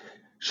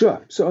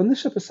 Sure. So on the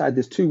shipper side,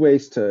 there's two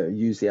ways to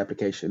use the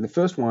application. The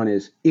first one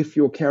is if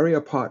your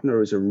carrier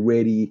partner is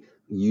already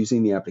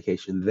using the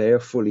application, they're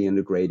fully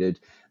integrated,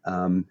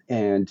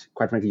 and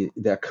quite frankly,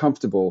 they're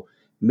comfortable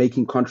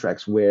making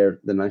contracts where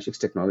the NiceX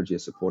technology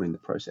is supporting the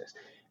process.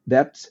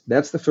 That's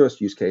the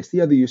first use case. The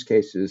other use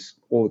case is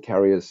all the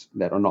carriers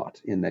that are not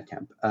in that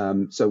camp.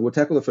 So we'll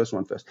tackle the first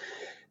one first.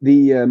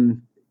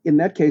 In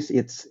that case,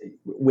 it's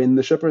when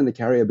the shipper and the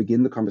carrier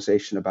begin the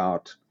conversation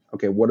about,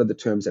 okay, what are the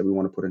terms that we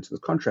want to put into the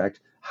contract?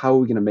 How are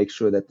we going to make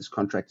sure that this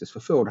contract is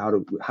fulfilled? How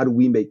do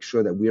we make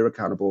sure that we're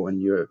accountable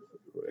and you're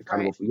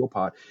accountable for your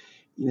part?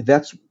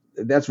 That's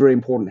very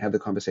important to have the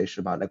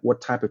conversation about, like, what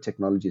type of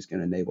technology is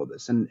going to enable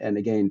this. And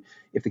again,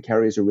 if the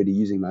carrier is already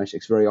using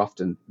NiceX, very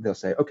often they'll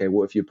say, okay,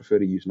 well, if you prefer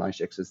to use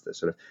NiceX as the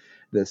sort of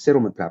the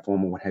settlement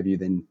platform or what have you,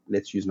 then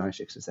let's use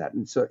NiceX as that.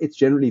 And so it's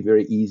generally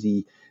very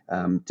easy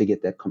to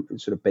get that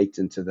sort of baked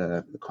into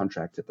the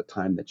contract at the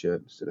time that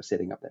you're sort of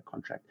setting up that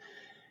contract.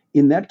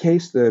 In that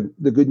case, the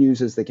good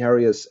news is the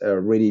carriers are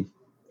already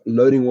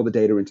loading all the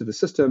data into the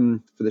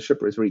system. For the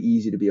shipper, it's very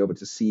easy to be able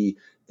to see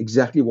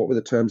exactly what were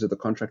the terms of the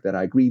contract that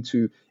I agreed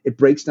to. It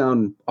breaks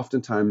down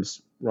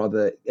oftentimes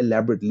rather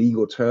elaborate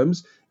legal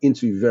terms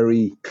into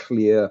very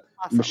clear,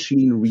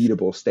 machine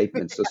readable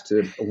statements as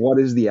to what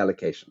is the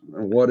allocation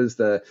and what is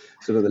the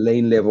sort of the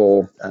lane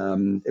level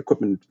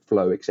equipment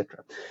flow,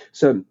 etc.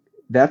 So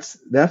that's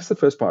the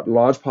first part.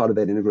 Large part of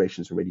that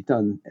integration is already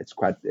done. It's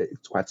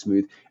quite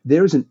smooth.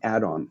 There is an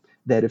add-on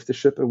that if the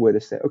shipper were to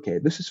say, okay,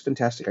 this is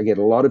fantastic, I get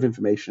a lot of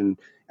information,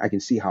 I can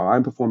see how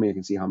I'm performing, I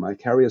can see how my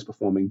carrier is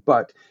performing,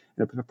 but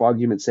for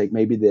argument's sake,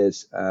 maybe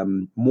there's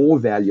more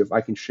value if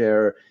I can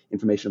share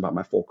information about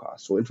my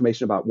forecasts or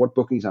information about what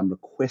bookings I'm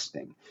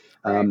requesting.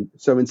 Right.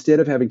 So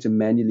instead of having to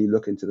manually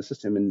look into the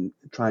system and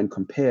try and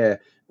compare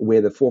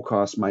where the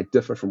forecast might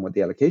differ from what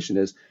the allocation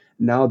is,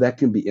 now that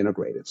can be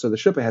integrated. So the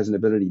shipper has an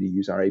ability to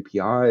use our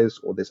APIs,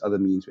 or there's other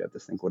means. We have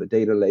this thing called a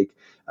data lake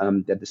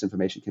that this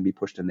information can be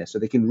pushed in there. So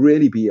they can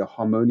really be a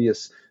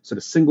harmonious sort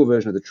of single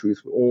version of the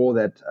truth where all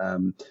that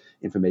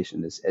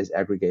information is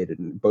aggregated,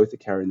 and both the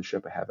carrier and the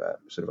shipper have a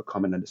sort of a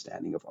common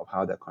understanding of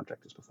how their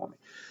contract is performing.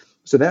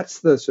 So that's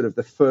the sort of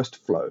the first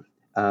flow.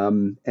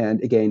 And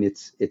again,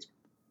 it's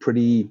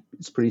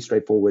it's pretty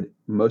straightforward.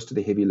 Most of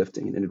the heavy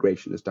lifting and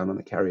integration is done on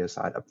the carrier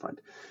side upfront.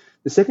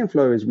 The second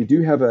flow is we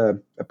do have a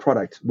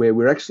product where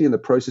we're actually in the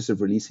process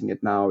of releasing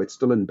it now. It's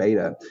still in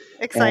beta,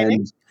 Exciting.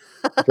 and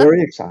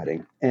very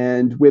exciting.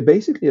 And where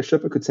basically a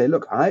shipper could say,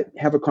 look, I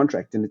have a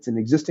contract and it's an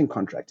existing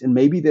contract, and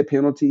maybe there are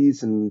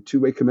penalties and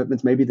two-way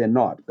commitments, maybe they're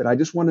not, but I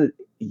just want to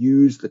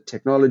use the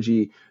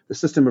technology, the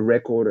system of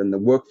record, and the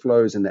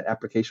workflows and that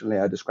application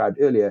layer I described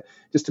earlier,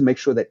 just to make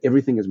sure that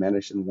everything is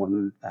managed in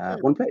one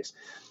place.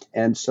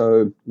 And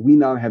so we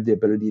now have the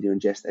ability to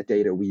ingest that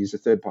data. We use a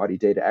third-party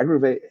data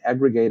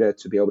aggregator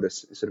to be able to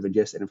sort of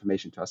ingest that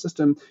information to our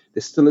system.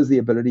 There still is the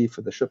ability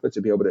for the shipper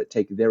to be able to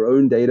take their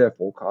own data,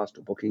 forecast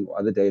or booking or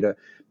other data,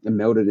 and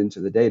meld it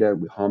into the data.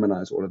 We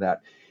harmonize all of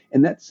that.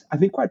 And that's, I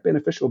think, quite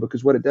beneficial,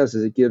 because what it does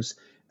is it gives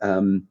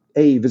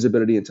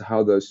visibility into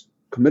how those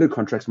committed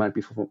contracts might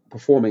be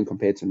performing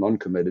compared to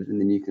non-committed, and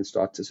then you can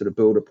start to sort of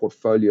build a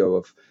portfolio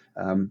of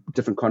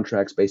different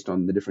contracts based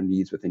on the different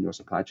needs within your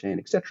supply chain,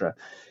 etc.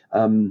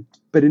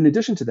 But in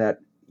addition to that,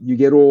 you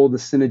get all the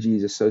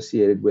synergies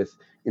associated with,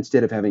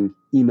 instead of having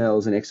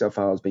emails and Excel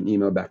files being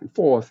emailed back and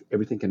forth,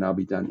 everything can now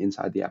be done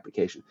inside the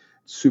application.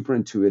 Super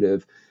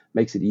intuitive,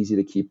 makes it easy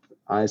to keep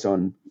eyes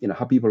on,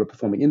 how people are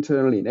performing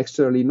internally and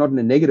externally, not in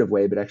a negative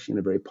way, but actually in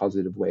a very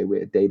positive way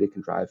where data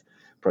can drive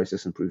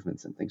process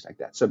improvements and things like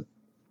that. So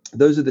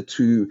those are the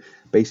two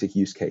basic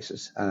use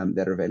cases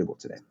that are available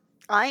today.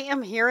 I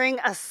am hearing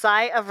a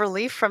sigh of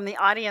relief from the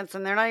audience,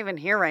 and they're not even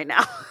here right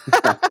now.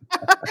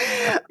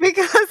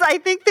 Because I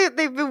think that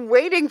they've been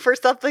waiting for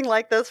something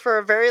like this for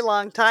a very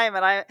long time.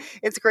 And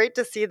it's great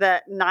to see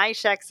that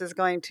NYSHEX is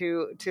going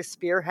to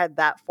spearhead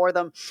that for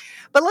them.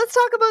 But let's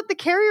talk about the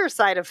carrier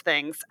side of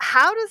things.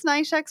 How does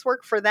NYSHEX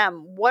work for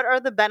them? What are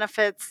the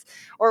benefits,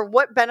 or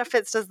what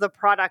benefits does the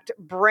product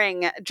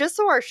bring? Just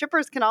so our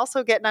shippers can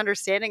also get an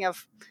understanding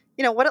of,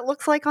 what it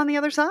looks like on the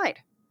other side.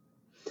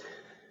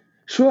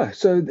 Sure.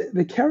 So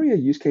the carrier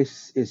use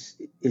case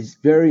is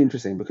very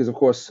interesting, because, of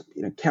course,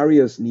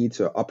 carriers need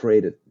to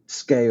operate at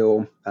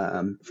scale.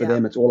 For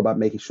them, it's all about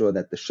making sure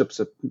that the ships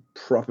are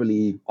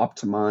properly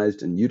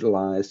optimized and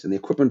utilized, and the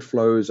equipment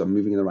flows are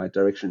moving in the right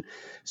direction.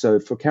 So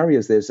for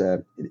carriers, it's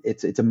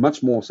a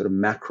much more sort of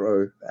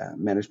macro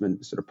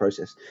management sort of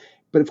process.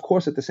 But of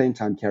course, at the same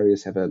time,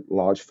 carriers have a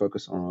large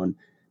focus on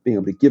being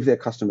able to give their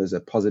customers a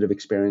positive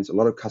experience. A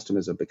lot of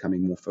customers are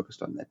becoming more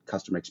focused on that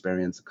customer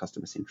experience,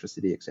 customer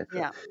centricity,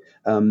 etc.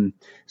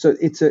 So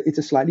it's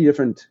a slightly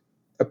different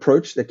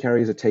approach that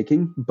carriers are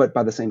taking, but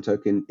by the same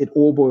token, it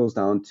all boils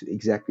down to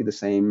exactly the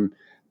same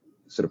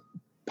sort of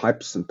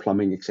pipes and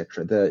plumbing,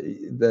 etc.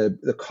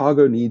 The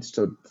cargo needs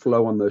to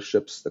flow on those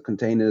ships. The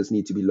containers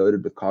need to be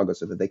loaded with cargo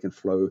so that they can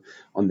flow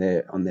on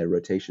their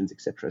rotations,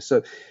 etc.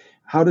 So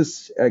how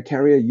does a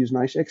carrier use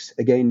NYSHEX?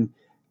 Again,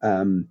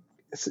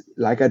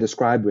 like I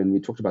described when we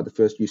talked about the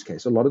first use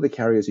case, a lot of the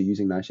carriers are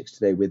using NYSHEX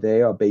today, where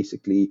they are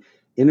basically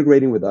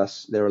integrating with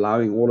us. They're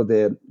allowing all of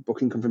their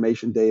booking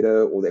confirmation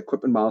data, or their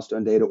equipment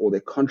milestone data, or their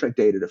contract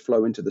data to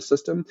flow into the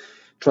system,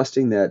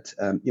 trusting that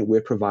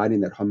we're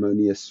providing that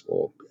harmonious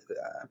or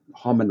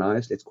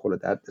harmonized, let's call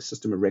it that, the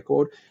system of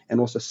record, and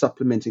also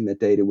supplementing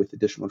that data with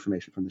additional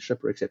information from the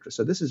shipper, etc.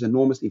 So this is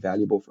enormously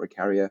valuable for a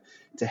carrier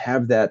to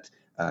have that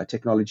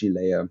technology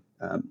layer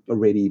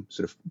already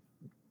sort of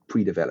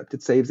pre-developed.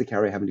 It saves the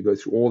carrier having to go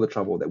through all the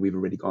trouble that we've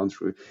already gone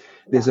through.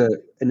 There's an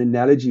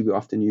analogy we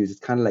often use. It's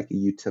kind of like a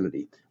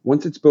utility.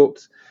 Once it's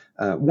built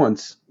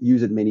once,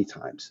 use it many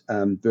times,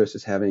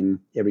 versus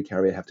having every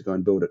carrier have to go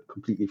and build it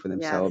completely for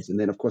themselves. And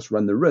then, of course,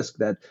 run the risk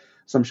that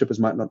some shippers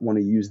might not want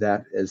to use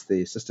that as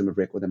the system of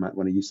record. They might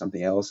want to use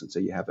something else. And so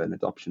you have an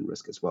adoption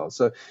risk as well.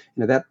 So,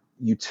 that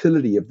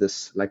utility of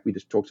this, like we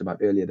just talked about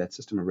earlier, that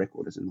system of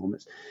record is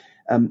enormous.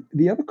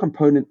 The other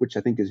component, which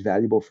I think is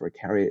valuable for a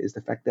carrier, is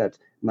the fact that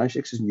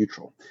NYSHEX is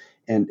neutral.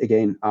 And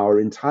again, our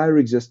entire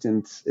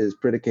existence is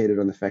predicated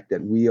on the fact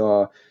that we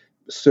are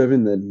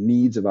serving the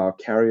needs of our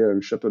carrier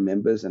and shipper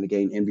members. And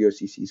again,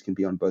 NVOCCs can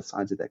be on both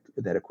sides of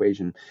that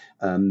equation.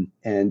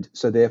 And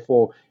so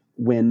therefore,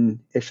 when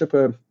a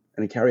shipper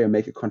and a carrier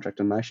make a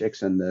contract on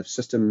NYSHEX, and the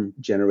system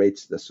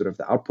generates the sort of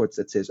the outputs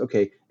that says,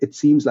 okay, it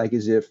seems like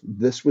as if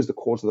this was the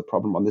cause of the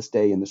problem on this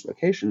day in this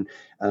location,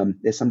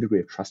 there's some degree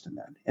of trust in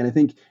that. And I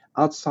think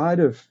outside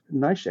of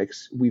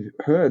NYSHEX, we've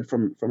heard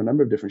from a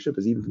number of different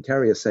shippers, even from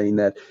carriers, saying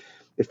that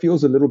it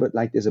feels a little bit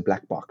like there's a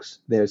black box.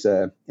 There's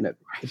at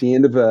the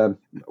end of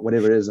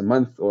whatever it is, a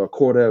month or a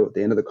quarter, at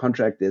the end of the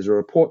contract, there's a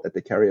report that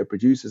the carrier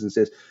produces and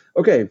says,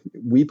 okay,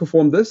 we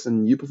performed this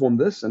and you performed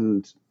this,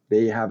 and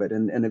there you have it.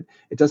 And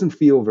it doesn't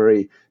feel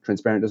very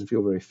transparent, doesn't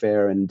feel very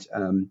fair. And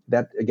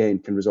that, again,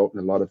 can result in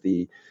a lot of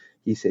the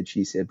he said,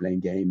 she said, blame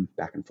game,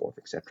 back and forth,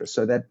 etc.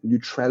 So that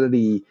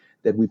neutrality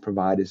that we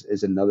provide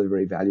is another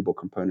very valuable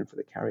component for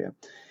the carrier.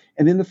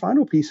 And then the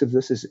final piece of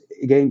this is,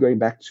 again, going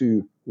back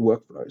to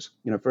workflows.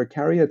 For a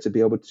carrier to be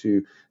able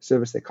to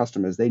service their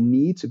customers, they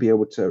need to be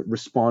able to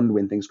respond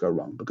when things go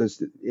wrong,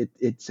 because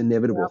it's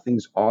inevitable.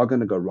 Things are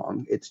going to go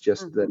wrong. It's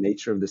just the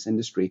nature of this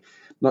industry,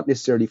 not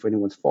necessarily for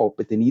anyone's fault,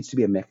 but there needs to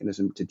be a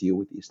mechanism to deal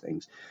with these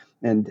things.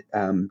 And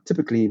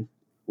typically,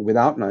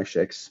 without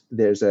NICE,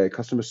 there's a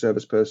customer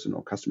service person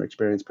or customer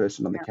experience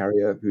person on the Yeah.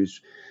 carrier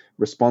who's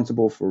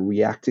responsible for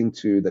reacting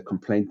to the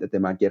complaint that they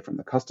might get from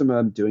the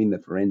customer, doing the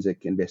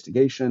forensic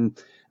investigation.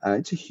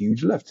 It's a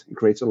huge lift. It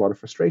creates a lot of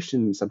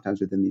frustration sometimes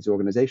within these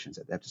organizations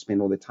that they have to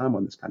spend all their time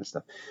on this kind of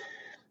stuff.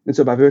 And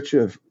so by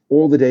virtue of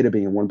all the data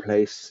being in one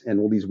place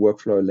and all these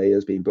workflow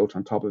layers being built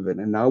on top of it,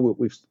 and now what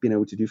we've been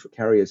able to do for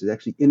carriers is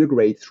actually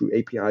integrate through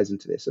APIs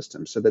into their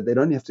system so that they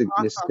don't have to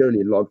Awesome.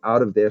 necessarily log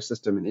out of their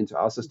system and into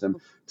our system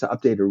to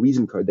update a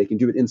reason code. They can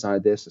do it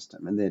inside their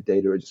system, and their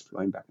data are just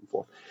flowing back and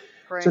forth.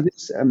 So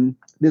Great.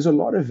 there's a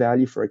lot of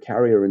value for a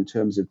carrier in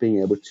terms of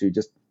being able to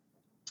just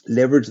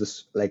leverage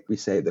this, like we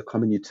say, the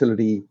common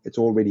utility. It's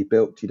already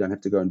built. You don't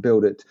have to go and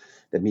build it.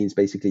 That means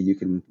basically you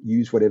can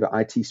use whatever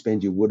IT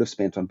spend you would have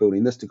spent on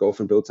building this to go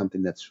off and build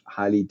something that's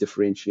highly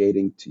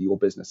differentiating to your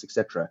business,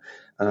 etc.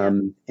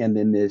 And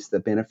then there's the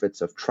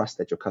benefits of trust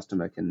that your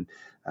customer can,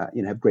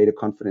 have greater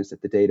confidence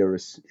that the data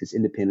is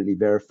independently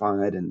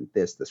verified, and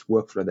there's this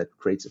workflow that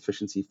creates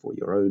efficiency for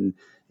your own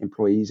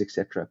employees,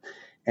 etc.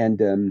 And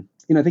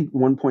I think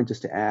one point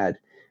just to add,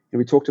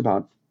 we talked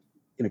about,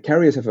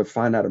 carriers have a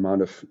finite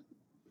amount of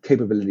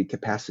capability,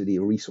 capacity,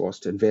 resource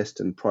to invest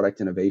in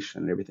product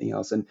innovation and everything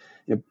else. And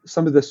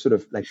some of this sort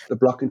of like the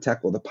block and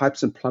tackle, the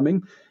pipes and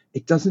plumbing,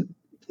 it doesn't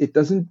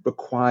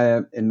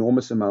require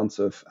enormous amounts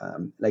of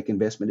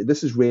investment.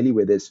 This is really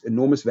where there's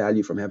enormous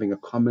value from having a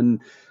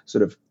common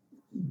sort of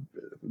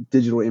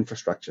digital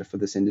infrastructure for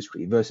this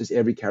industry versus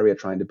every carrier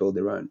trying to build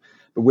their own.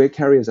 But where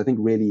carriers, I think,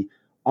 really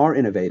are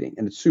innovating,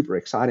 and it's super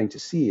exciting to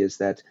see, is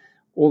that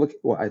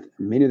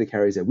many of the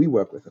carriers that we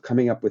work with are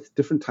coming up with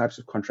different types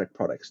of contract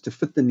products to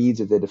fit the needs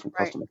of their different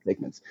customer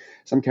segments.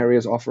 Some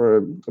carriers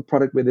offer a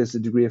product where there's a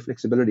degree of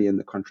flexibility in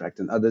the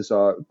contract, and others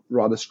are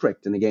rather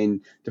strict. And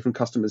again, different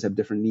customers have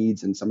different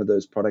needs, and some of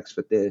those products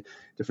fit their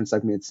different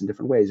segments in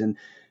different ways. And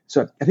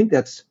so I think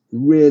that's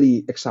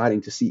really exciting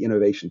to see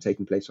innovation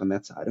taking place on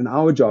that side. And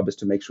our job is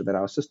to make sure that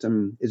our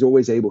system is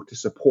always able to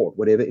support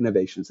whatever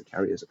innovations the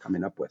carriers are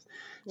coming up with,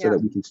 so that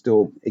we can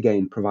still,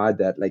 again, provide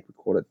that, like we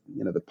call it,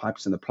 the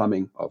pipes and the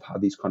plumbing of how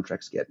these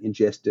contracts get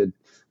ingested,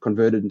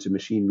 converted into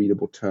machine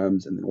readable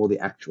terms, and then all the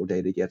actual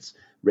data gets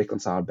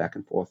reconciled back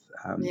and forth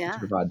to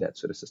provide that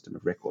sort of system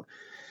of record.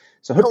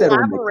 So I hope that all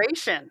makes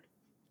collaboration.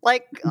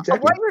 Like exactly.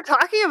 What you're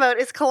talking about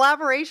is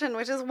collaboration,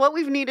 which is what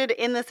we've needed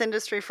in this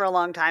industry for a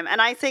long time.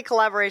 And I say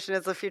collaboration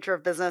is the future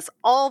of business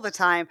all the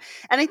time.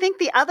 And I think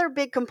the other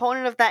big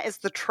component of that is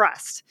the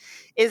trust,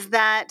 is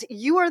that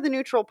you are the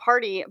neutral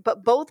party,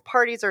 but both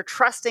parties are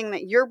trusting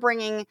that you're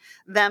bringing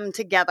them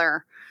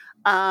together.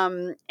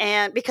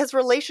 And because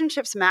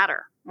relationships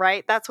matter,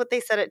 right? That's what they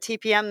said at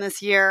TPM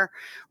this year.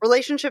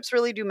 Relationships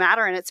really do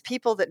matter, and it's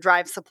people that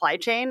drive supply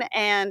chain,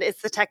 and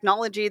it's the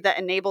technology that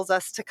enables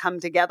us to come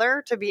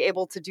together to be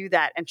able to do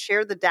that and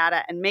share the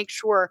data and make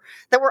sure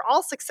that we're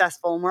all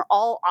successful and we're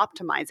all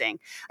optimizing.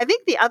 I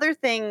think the other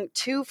thing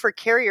too for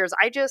carriers,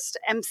 I just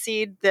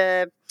emceed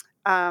the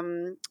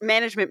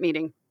management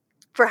meeting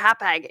for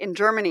Hapag in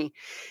Germany.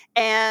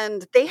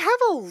 And they have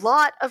a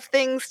lot of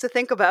things to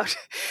think about.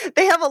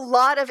 They have a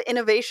lot of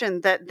innovation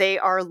that they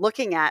are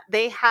looking at.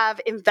 They have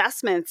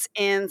investments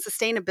in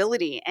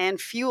sustainability and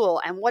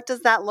fuel. And what does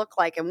that look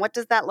like? And what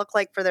does that look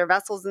like for their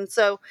vessels? And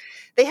so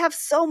they have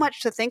so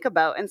much to think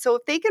about. And so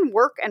if they can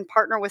work and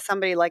partner with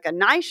somebody like a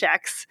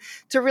NICE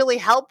to really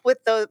help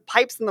with the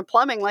pipes and the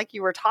plumbing, like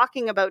you were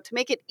talking about, to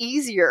make it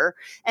easier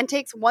and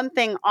takes one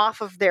thing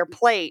off of their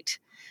plate.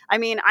 I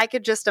mean, I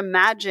could just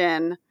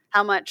imagine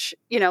how much,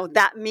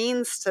 that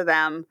means to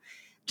them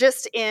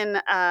just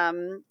in,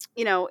 in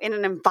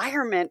an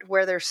environment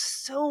where there's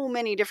so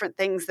many different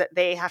things that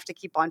they have to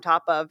keep on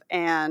top of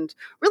and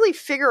really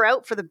figure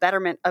out for the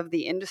betterment of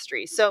the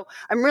industry. So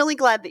I'm really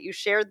glad that you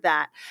shared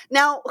that.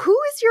 Now, who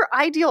is your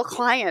ideal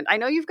client? I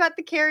know you've got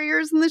the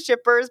carriers and the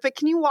shippers, but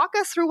can you walk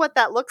us through what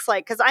that looks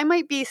like? Because I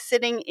might be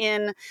sitting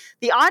in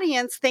the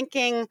audience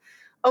thinking,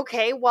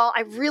 okay, well,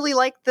 I really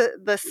like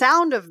the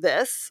sound of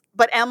this,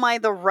 but am I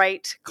the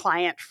right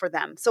client for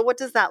them? So what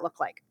does that look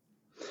like?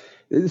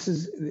 It's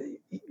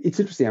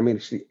interesting. I mean,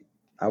 actually,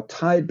 I'll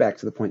tie it back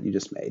to the point you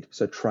just made.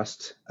 So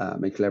trust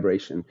and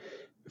collaboration.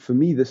 For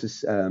me, this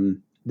is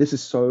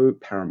so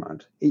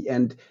paramount.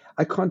 And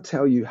I can't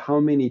tell you how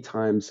many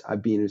times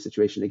I've been in a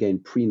situation, again,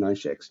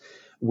 pre-NICE,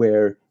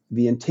 where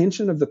the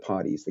intention of the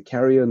parties, the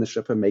carrier and the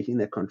shipper making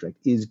that contract,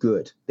 is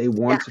good. They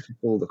want to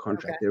fulfill the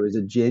contract. Okay. There is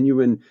a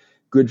genuine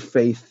good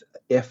faith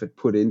effort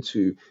put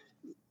into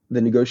the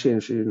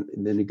negotiation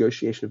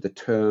of the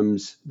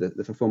terms,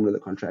 the fulfillment of the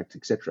contract,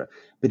 etc.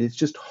 But it's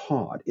just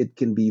hard. It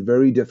can be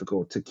very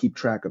difficult to keep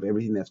track of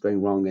everything that's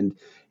going wrong. And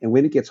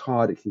when it gets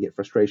hard, it can get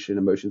frustration,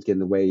 emotions get in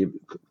the way,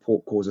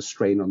 cause a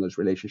strain on those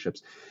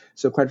relationships.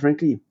 So quite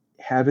frankly,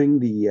 having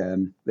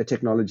the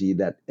technology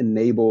that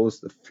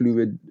enables the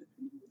fluid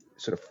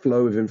sort of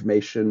flow of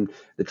information,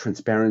 the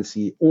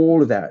transparency,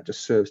 all of that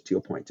just serves, to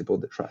your point, to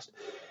build the trust.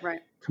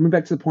 Right. Coming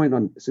back to the point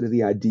on sort of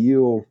the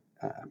ideal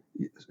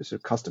sort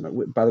of customer.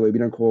 By the way, we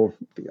don't call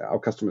our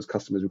customers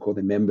customers; we call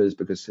them members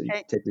because,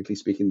 Okay. technically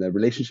speaking, the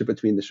relationship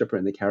between the shipper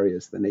and the carrier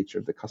is the nature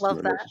of the customer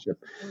Love that.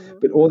 relationship. Hmm.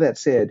 But all that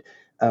said,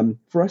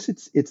 for us,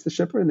 it's the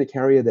shipper and the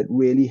carrier that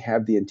really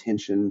have the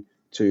intention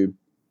to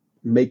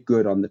make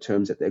good on the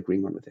terms that they're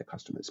agreeing on with their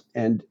customers.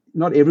 And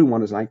not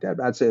everyone is like that,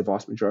 but I'd say a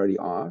vast majority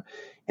are.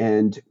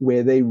 And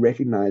where they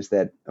recognize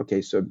that,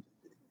 okay, so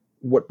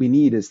what we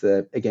need is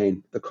the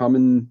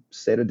common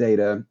set of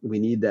data. We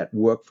need that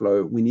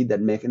workflow. We need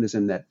that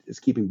mechanism that is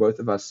keeping both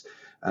of us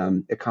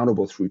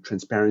accountable through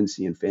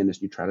transparency and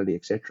fairness, neutrality,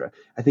 etc.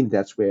 I think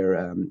that's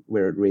where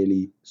it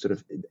really sort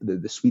of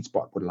the sweet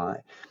spot would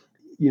lie.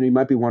 You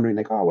might be wondering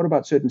like, oh, what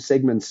about certain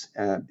segments?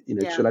 Yeah.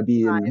 Should I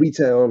be in Right.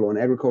 retail or in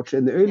agriculture?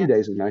 In the early Yeah.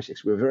 days of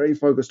NICEX, we were very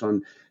focused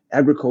on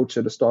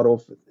agriculture to start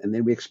off, and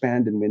then we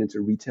expanded and went into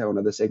retail and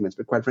other segments.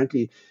 But quite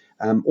frankly,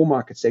 all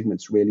market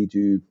segments really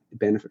do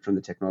benefit from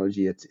the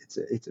technology. It's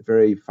a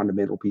very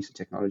fundamental piece of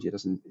technology.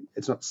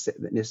 It's not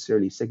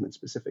necessarily segment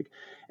specific.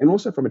 And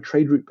also from a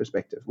trade route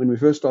perspective, when we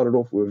first started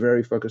off, we were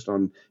very focused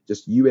on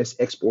just US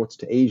exports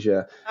to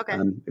Asia, Okay.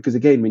 because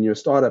again, when you're a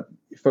startup,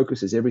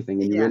 focus is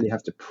everything, and you Yeah. really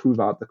have to prove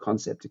out the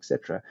concept,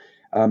 etc.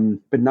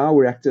 But now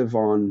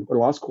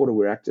last quarter,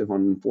 we're active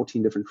on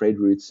 14 different trade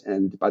routes,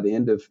 and by the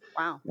end of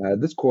Wow.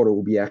 this quarter,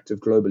 we'll be active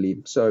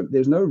globally. So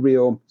there's no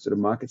real sort of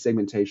market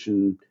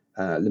segmentation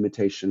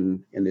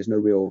limitation, and there's no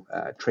real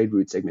trade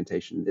route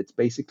segmentation. It's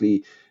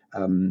basically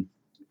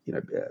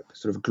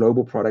sort of a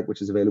global product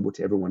which is available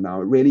to everyone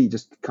now. It really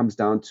just comes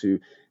down to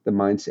the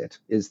mindset.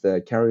 Is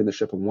the carrier and the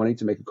shipper wanting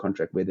to make a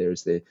contract where there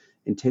is the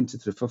intent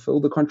to fulfill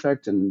the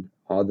contract, and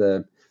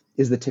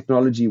is the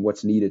technology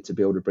what's needed to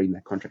be able to bring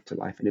that contract to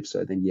life? And if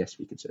so, then yes,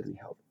 we can certainly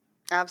help.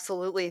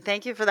 Absolutely.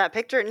 Thank you for that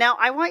picture. Now,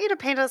 I want you to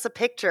paint us a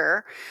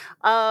picture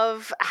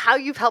of how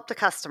you've helped a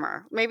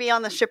customer, maybe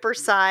on the shipper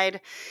side.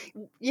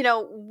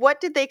 What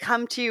did they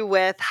come to you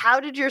with? How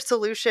did your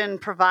solution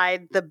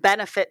provide the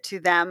benefit to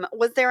them?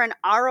 Was there an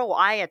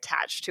ROI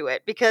attached to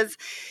it? Because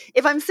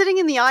if I'm sitting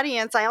in the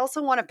audience, I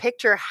also want to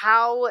picture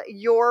how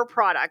your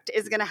product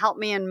is going to help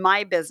me in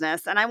my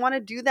business. And I want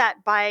to do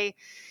that by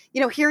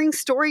hearing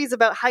stories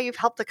about how you've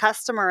helped the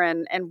customer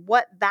and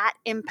what that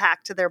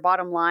impact to their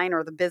bottom line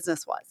or the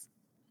business was.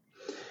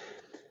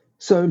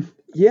 So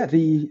yeah,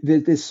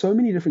 there's so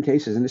many different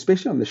cases, and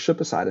especially on the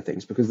shipper side of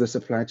things, because the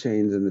supply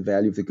chains and the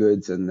value of the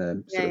goods and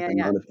the Yeah, sort of yeah,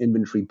 yeah. amount of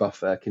inventory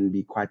buffer can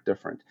be quite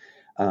different.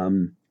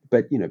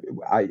 But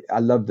I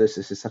love this.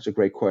 This is such a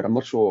great quote. I'm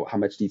not sure how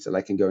much detail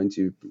I can go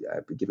into,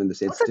 given the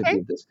That's okay. sensitivity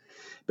of this.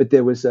 But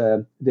there was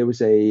a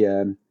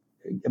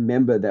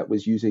member that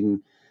was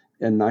using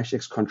a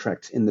NICEX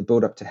contract in the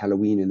build up to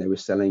Halloween, and they were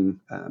selling.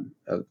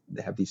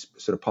 They have these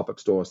sort of pop up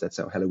stores that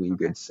sell Halloween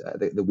Okay. goods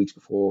the weeks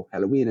before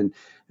Halloween, and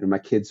my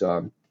kids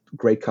are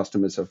great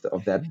customers of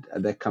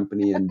that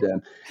company. And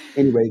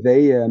anyway,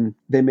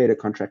 they made a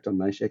contract on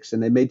NICEX,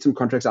 and they made some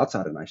contracts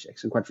outside of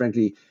NICEX. And quite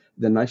frankly,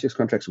 the NICEX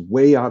contracts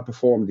way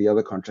outperformed the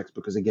other contracts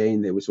because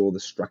again, there was all the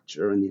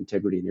structure and the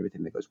integrity and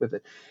everything that goes with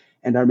it.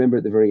 And I remember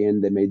at the very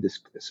end, they made this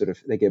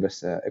they gave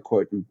us a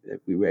quote, and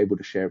we were able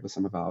to share it with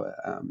some of our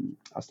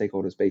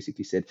stakeholders.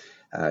 Basically said,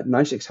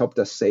 NICEX helped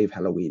us save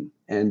Halloween.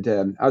 And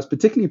I was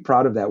particularly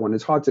proud of that one.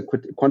 It's hard to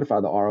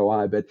quantify the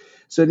ROI, but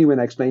certainly when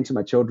I explained to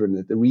my children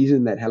that the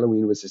reason that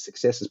Halloween was a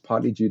success is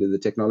partly due to the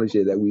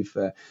technology that we've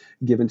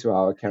given to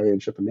our carrier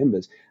and shipper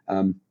members,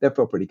 that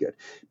felt pretty good.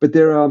 But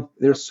there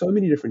are so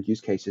many different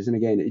use cases. And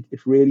again,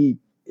 it really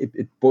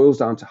it boils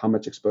down to how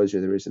much exposure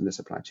there is in the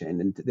supply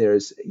chain. And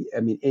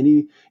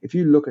if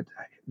you look at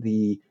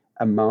the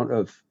amount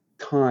of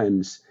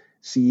times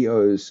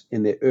CEOs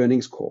in their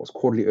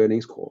quarterly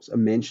earnings calls, are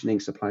mentioning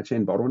supply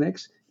chain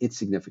bottlenecks, it's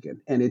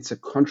significant. And it's a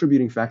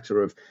contributing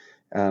factor of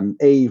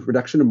A,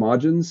 reduction in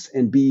margins,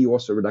 and B,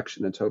 also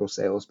reduction in total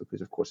sales,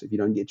 because of course, if you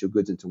don't get your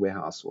goods into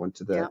warehouse or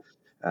into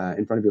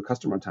in front of your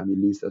customer on time, you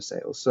lose those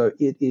sales. So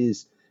it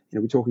is,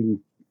 we're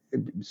talking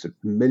sort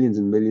of millions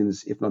and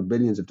millions, if not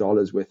billions of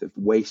dollars worth of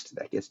waste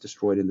that gets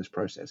destroyed in this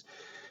process.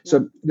 Yeah.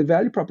 So the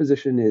value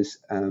proposition is,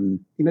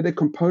 there are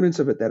components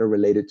of it that are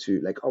related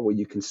to like, oh, well,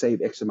 you can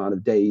save X amount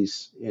of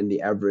days in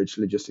the average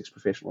logistics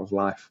professional's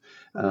life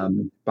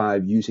by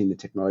using the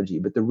technology.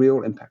 But the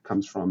real impact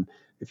comes from,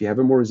 if you have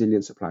a more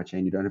resilient supply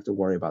chain, you don't have to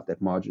worry about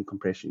that margin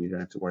compression. You don't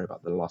have to worry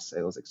about the lost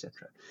sales,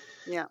 etc.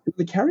 Yeah.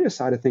 The carrier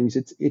side of things,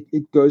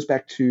 it goes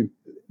back to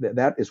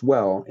that as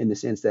well, in the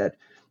sense that,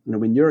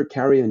 when you're a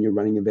carrier and you're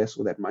running a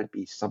vessel that might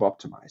be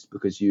sub-optimized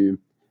because you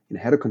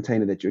had a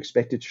container that you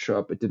expected to show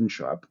up but didn't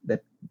show up,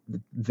 that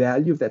the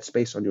value of that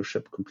space on your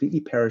ship completely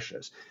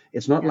perishes.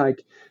 It's not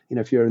like,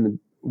 if you're in the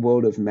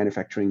world of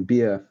manufacturing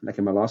beer, like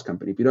in my last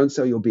company, if you don't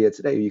sell your beer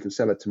today, you can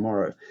sell it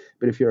tomorrow.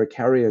 But if you're a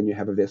carrier and you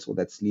have a vessel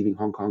that's leaving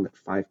Hong Kong at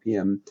 5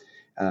 p.m.,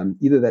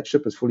 either that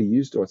ship is fully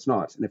used or it's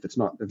not. And if it's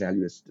not, the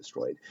value is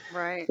destroyed.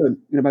 Right. So,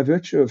 by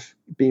virtue of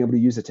being able to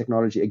use the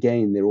technology,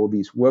 again, there are all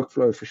these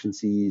workflow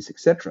efficiencies,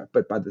 etc.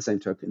 But by the same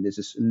token, there's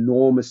this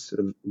enormous sort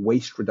of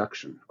waste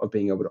reduction of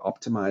being able to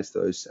optimize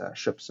those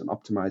ships and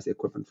optimize the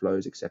equipment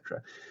flows,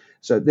 etc.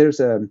 So there's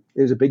a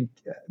big,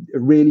 a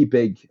really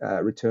big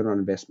return on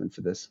investment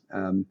for this,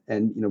 and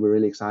we're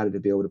really excited to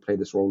be able to play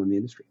this role in the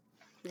industry.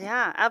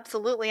 Yeah,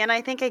 absolutely. And I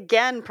think,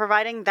 again,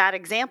 providing that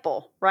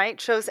example, right,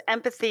 shows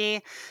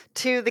empathy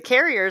to the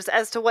carriers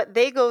as to what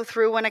they go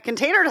through when a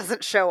container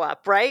doesn't show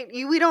up, right?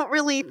 We don't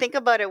really think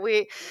about it.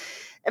 We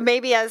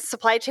maybe as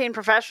supply chain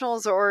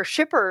professionals or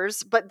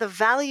shippers, but the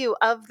value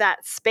of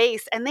that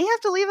space, and they have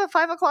to leave at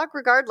 5 o'clock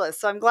regardless.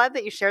 So I'm glad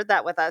that you shared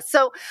that with us.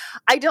 So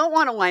I don't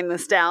want to wind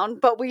this down,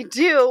 but we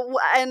do.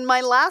 And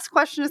my last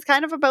question is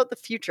kind of about the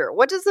future.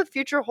 What does the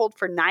future hold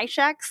for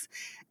NYSHEX?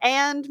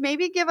 And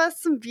maybe give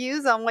us some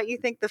views on what you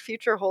think the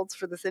future holds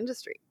for this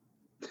industry.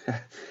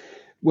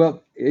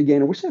 Well,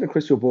 again, I wish I had a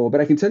crystal ball, but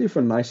I can tell you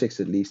from NYSEX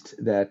at least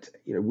that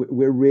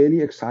we're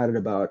really excited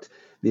about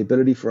the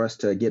ability for us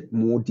to get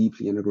more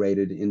deeply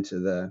integrated into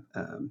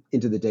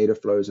the data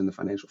flows and the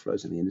financial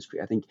flows in the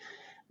industry. I think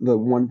the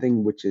one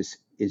thing which is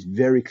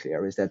very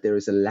clear is that there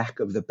is a lack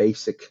of the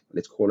basic,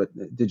 let's call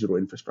it, digital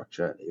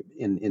infrastructure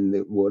in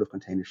the world of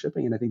container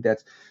shipping. And I think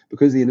that's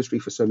because the industry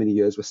for so many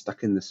years was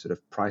stuck in this sort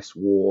of price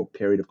war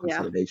period of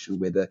consolidation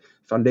where the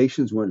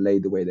foundations weren't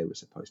laid the way they were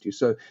supposed to.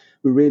 So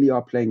we really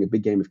are playing a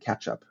big game of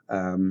catch up,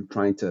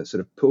 trying to sort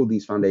of pull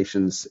these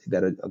foundations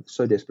that are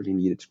so desperately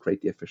needed to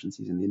create the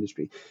efficiencies in the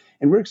industry.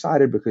 And we're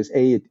excited because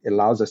it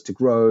allows us to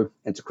grow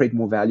and to create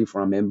more value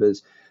for our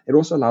members. It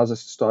also allows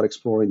us to start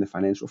exploring the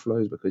financial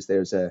flows because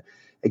there's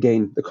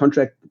again, the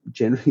contract,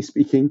 generally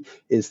speaking,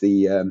 is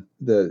the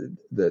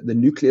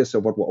nucleus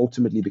of what will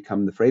ultimately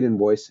become the freight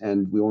invoice.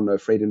 And we all know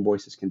freight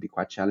invoices can be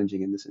quite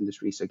challenging in this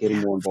industry. So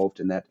getting more involved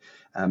in that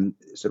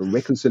sort of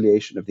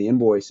reconciliation of the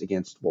invoice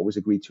against what was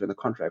agreed to in the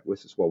contract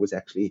versus what was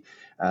actually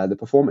the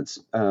performance.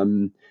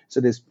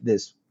 So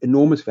there's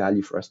enormous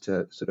value for us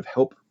to sort of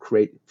help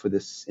create for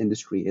this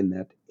industry in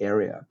that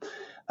area.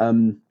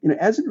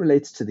 As it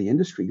relates to the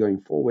industry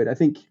going forward, I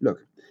think,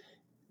 look,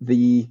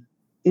 the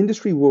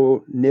industry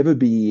will never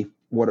be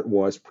what it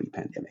was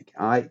pre-pandemic.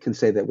 I can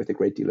say that with a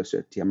great deal of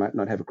certainty. I might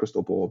not have a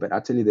crystal ball, but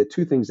I'll tell you there are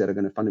two things that are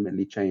going to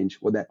fundamentally change,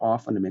 or that are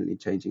fundamentally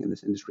changing in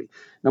this industry.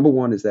 Number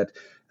one is that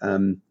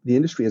the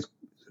industry has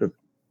sort of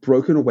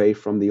broken away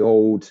from the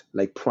old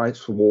like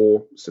price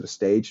war sort of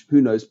stage. Who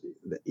knows?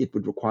 It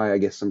would require, I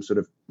guess, some sort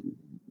of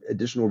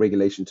additional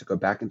regulation to go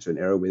back into an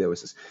era where there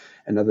was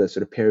another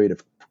sort of period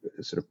of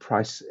sort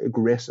of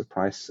aggressive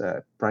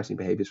pricing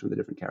behaviors from the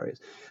different carriers.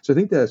 So I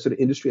think the sort of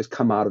industry has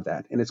come out of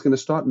that, and it's going to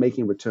start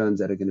making returns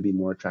that are going to be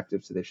more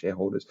attractive to their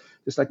shareholders,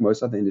 just like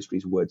most other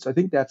industries would. So I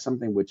think that's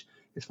something which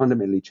is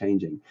fundamentally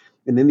changing.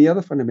 And then the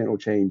other fundamental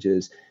change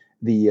is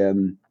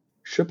the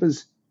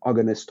shippers are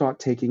going to start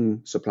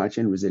taking supply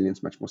chain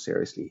resilience much more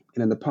seriously.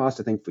 And in the past,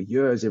 I think for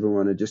years,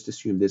 everyone had just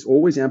assumed there's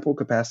always ample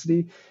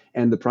capacity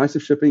and the price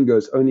of shipping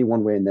goes only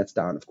one way, and that's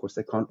down. Of course,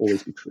 that can't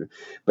always be true.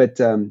 But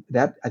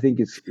that, I think,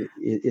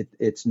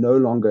 it's no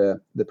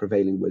longer the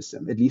prevailing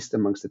wisdom, at least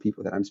amongst the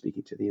people that I'm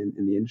speaking to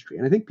in the industry.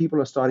 And I think people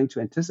are starting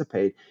to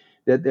anticipate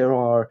that there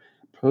are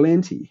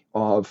plenty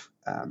of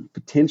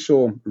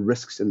potential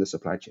risks in the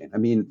supply chain. I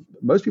mean,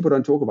 most people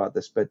don't talk about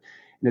this, but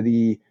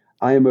the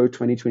IMO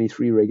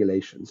 2023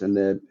 regulations and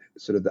the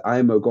sort of the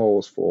IMO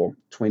goals for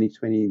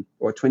 2020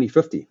 or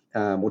 2050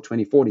 or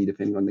 2040,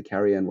 depending on the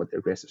carrier and what their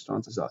aggressive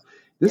stances are.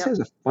 This has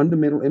a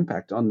fundamental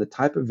impact on the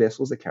type of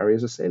vessels the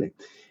carriers are sailing.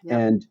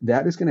 And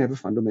that is going to have a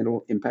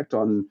fundamental impact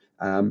on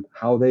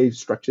how they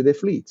structure their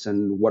fleets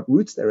and what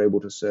routes they're able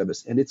to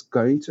service. And it's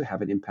going to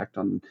have an impact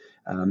on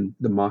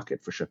the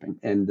market for shipping.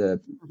 And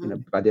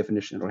by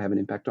definition, it'll have an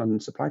impact on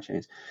supply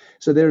chains.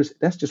 So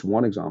that's just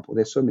one example.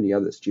 There's so many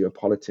others,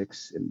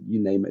 geopolitics, and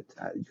you name it,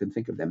 you can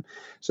think of them.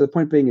 So the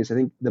point being is, I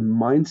think the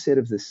mindset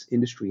of this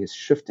industry is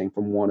shifting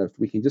from one of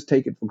we can just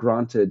take it for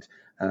granted,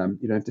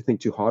 you don't have to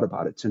think too hard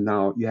about it, to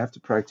now you have to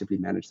proactively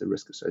manage the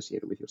risk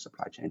associated with your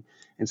supply chain.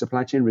 And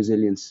supply chain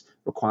resilience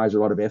requires a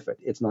lot of effort.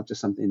 It's not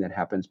just something that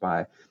happens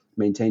by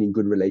maintaining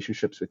good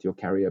relationships with your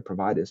carrier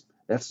providers.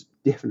 That's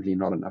definitely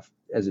not enough,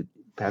 as it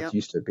perhaps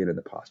used to have been in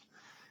the past.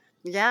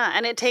 Yeah,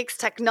 and it takes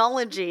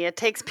technology. It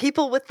takes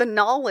people with the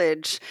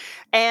knowledge.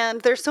 And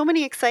there's so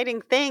many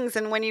exciting things.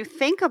 And when you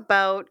think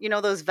about,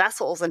 those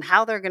vessels and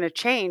how they're going to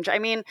change, I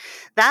mean,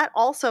 that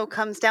also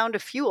comes down to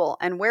fuel.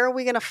 And where are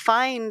we going to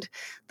find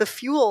the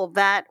fuel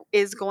that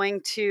is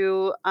going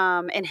to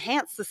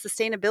enhance the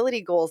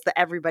sustainability goals that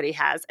everybody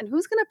has? And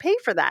who's going to pay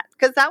for that?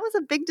 Because that was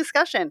a big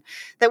discussion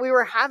that we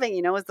were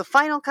having, is the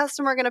final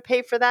customer going to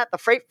pay for that? The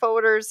freight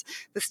forwarders,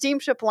 the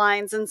steamship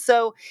lines. And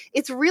so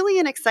it's really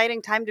an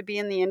exciting time to be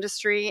in the industry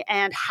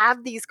and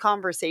have these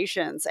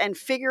conversations and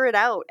figure it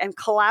out and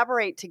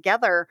collaborate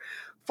together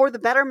for the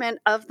betterment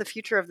of the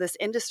future of this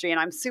industry. And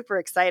I'm super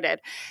excited.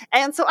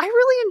 And so I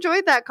really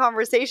enjoyed that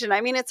conversation. I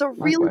mean, it's a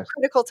really Likewise.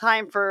 critical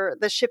time for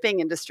the shipping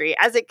industry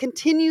as it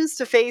continues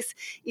to face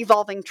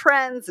evolving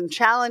trends and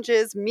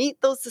challenges,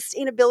 meet those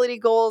sustainability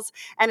goals,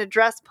 and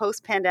address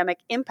post-pandemic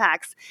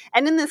impacts.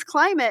 And in this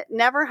climate,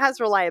 never has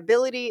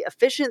reliability,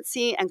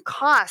 efficiency, and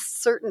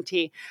cost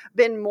certainty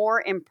been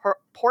more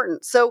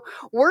important. So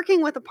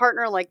working with a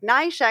partner like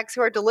Naixex,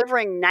 who are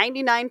delivering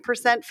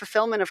 99%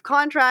 fulfillment of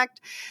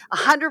contract,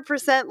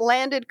 100%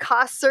 landed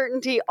cost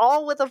certainty,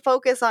 all with a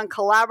focus on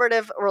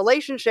collaborative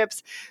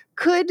relationships,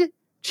 could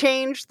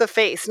change the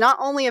face, not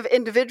only of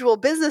individual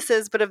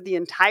businesses, but of the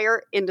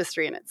entire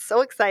industry. And it's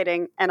so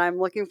exciting, and I'm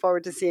looking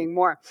forward to seeing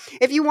more.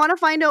 If you want to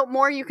find out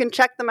more, you can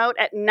check them out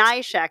at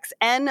Naixex,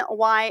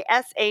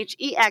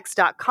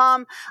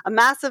 NYSHEX.com. A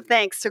massive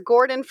thanks to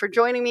Gordon for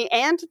joining me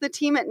and to the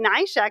team at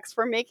Naixex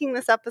for making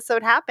this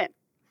episode happen.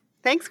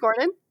 Thanks,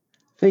 Gordon.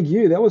 Thank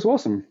you. That was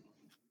awesome.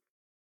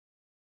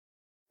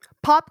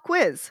 Pop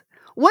quiz.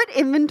 What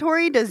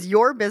inventory does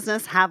your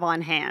business have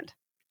on hand?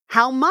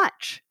 How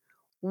much?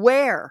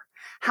 Where?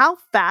 How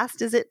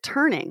fast is it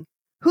turning?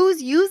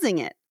 Who's using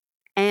it?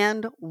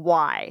 And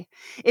why?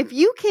 If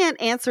you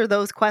can't answer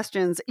those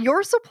questions,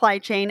 your supply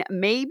chain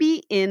may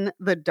be in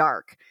the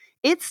dark.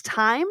 It's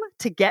time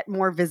to get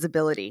more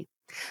visibility.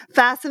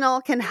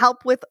 Fastenal can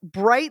help with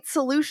bright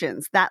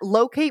solutions that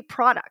locate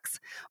products,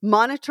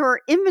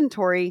 monitor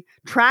inventory,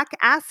 track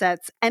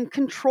assets, and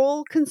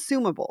control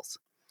consumables.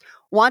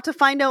 Want to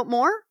find out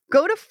more?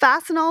 Go to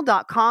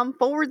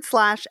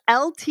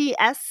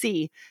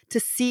fastenal.com/LTSC to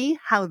see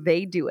how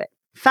they do it.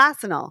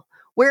 Fastenal,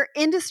 where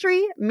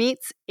industry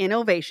meets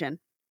innovation.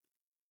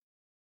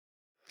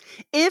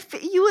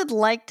 If you would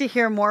like to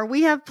hear more,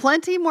 we have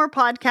plenty more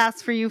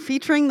podcasts for you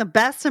featuring the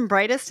best and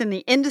brightest in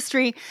the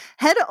industry.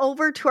 Head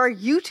over to our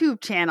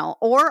YouTube channel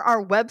or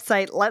our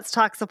website,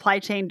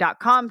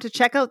 letstalksupplychain.com, to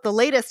check out the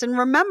latest. And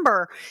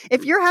remember,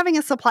 if you're having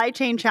a supply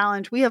chain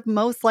challenge, we have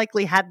most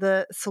likely had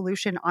the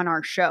solution on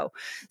our show.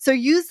 So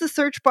use the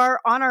search bar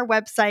on our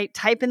website,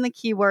 type in the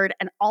keyword,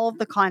 and all of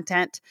the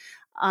content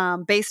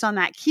based on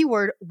that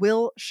keyword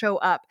will show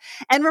up.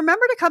 And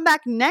remember to come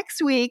back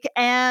next week.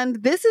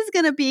 And this is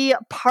going to be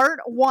part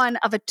 1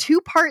 of a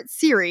 2-part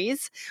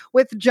series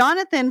with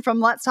Jonathan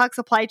from Let's Talk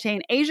Supply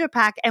Chain Asia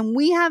Pac. And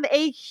we have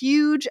a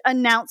huge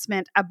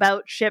announcement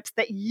about ships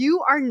that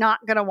you are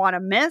not going to want to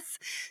miss.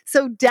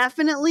 So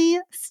definitely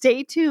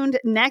stay tuned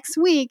next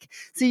week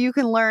so you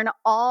can learn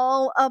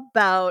all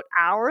about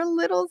our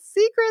little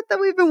secret that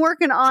we've been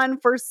working on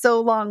for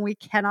so long. We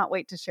cannot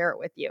wait to share it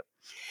with you.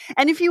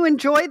 And if you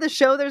enjoy the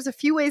show, there's a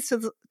few ways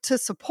to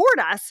support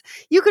us.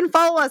 You can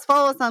follow us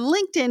on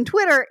LinkedIn,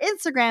 Twitter,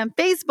 Instagram,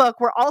 Facebook.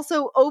 We're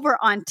also over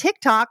on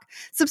TikTok.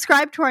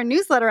 Subscribe to our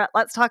newsletter at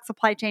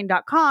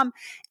letstalksupplychain.com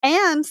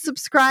and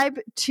subscribe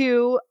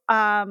to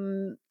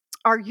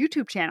our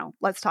YouTube channel,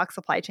 Let's Talk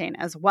Supply Chain,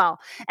 as well.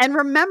 And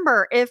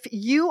remember, if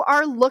you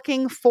are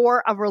looking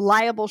for a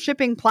reliable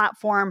shipping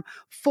platform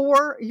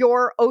for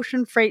your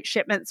ocean freight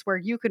shipments where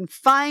you can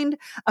find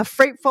a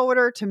freight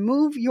forwarder to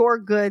move your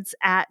goods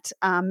at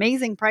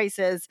amazing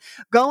prices,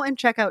 go and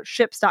check out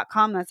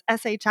ships.com. That's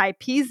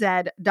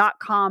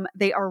SHIPZ.com.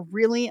 They are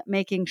really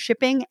making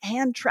shipping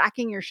and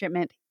tracking your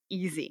shipment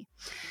easy.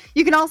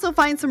 You can also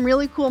find some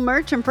really cool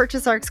merch and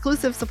purchase our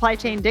exclusive supply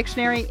chain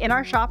dictionary in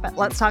our shop at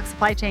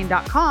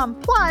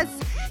letstalksupplychain.com. Plus,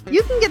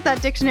 you can get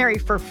that dictionary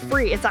for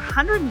free. It's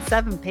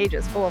 107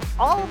 pages full of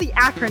all the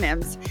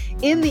acronyms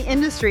in the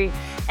industry,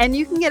 and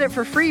you can get it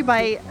for free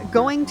by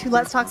going to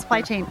Let's Talk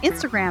Supply Chain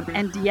Instagram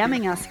and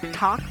DMing us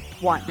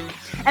Talk1.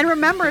 And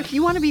remember, if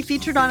you want to be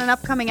featured on an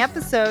upcoming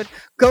episode,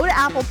 go to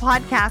Apple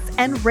Podcasts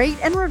and rate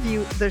and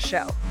review the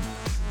show.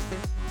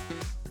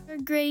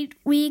 Great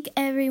week,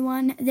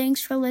 everyone.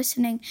 Thanks for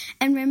listening.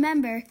 And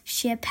remember,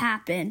 ship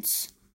happens.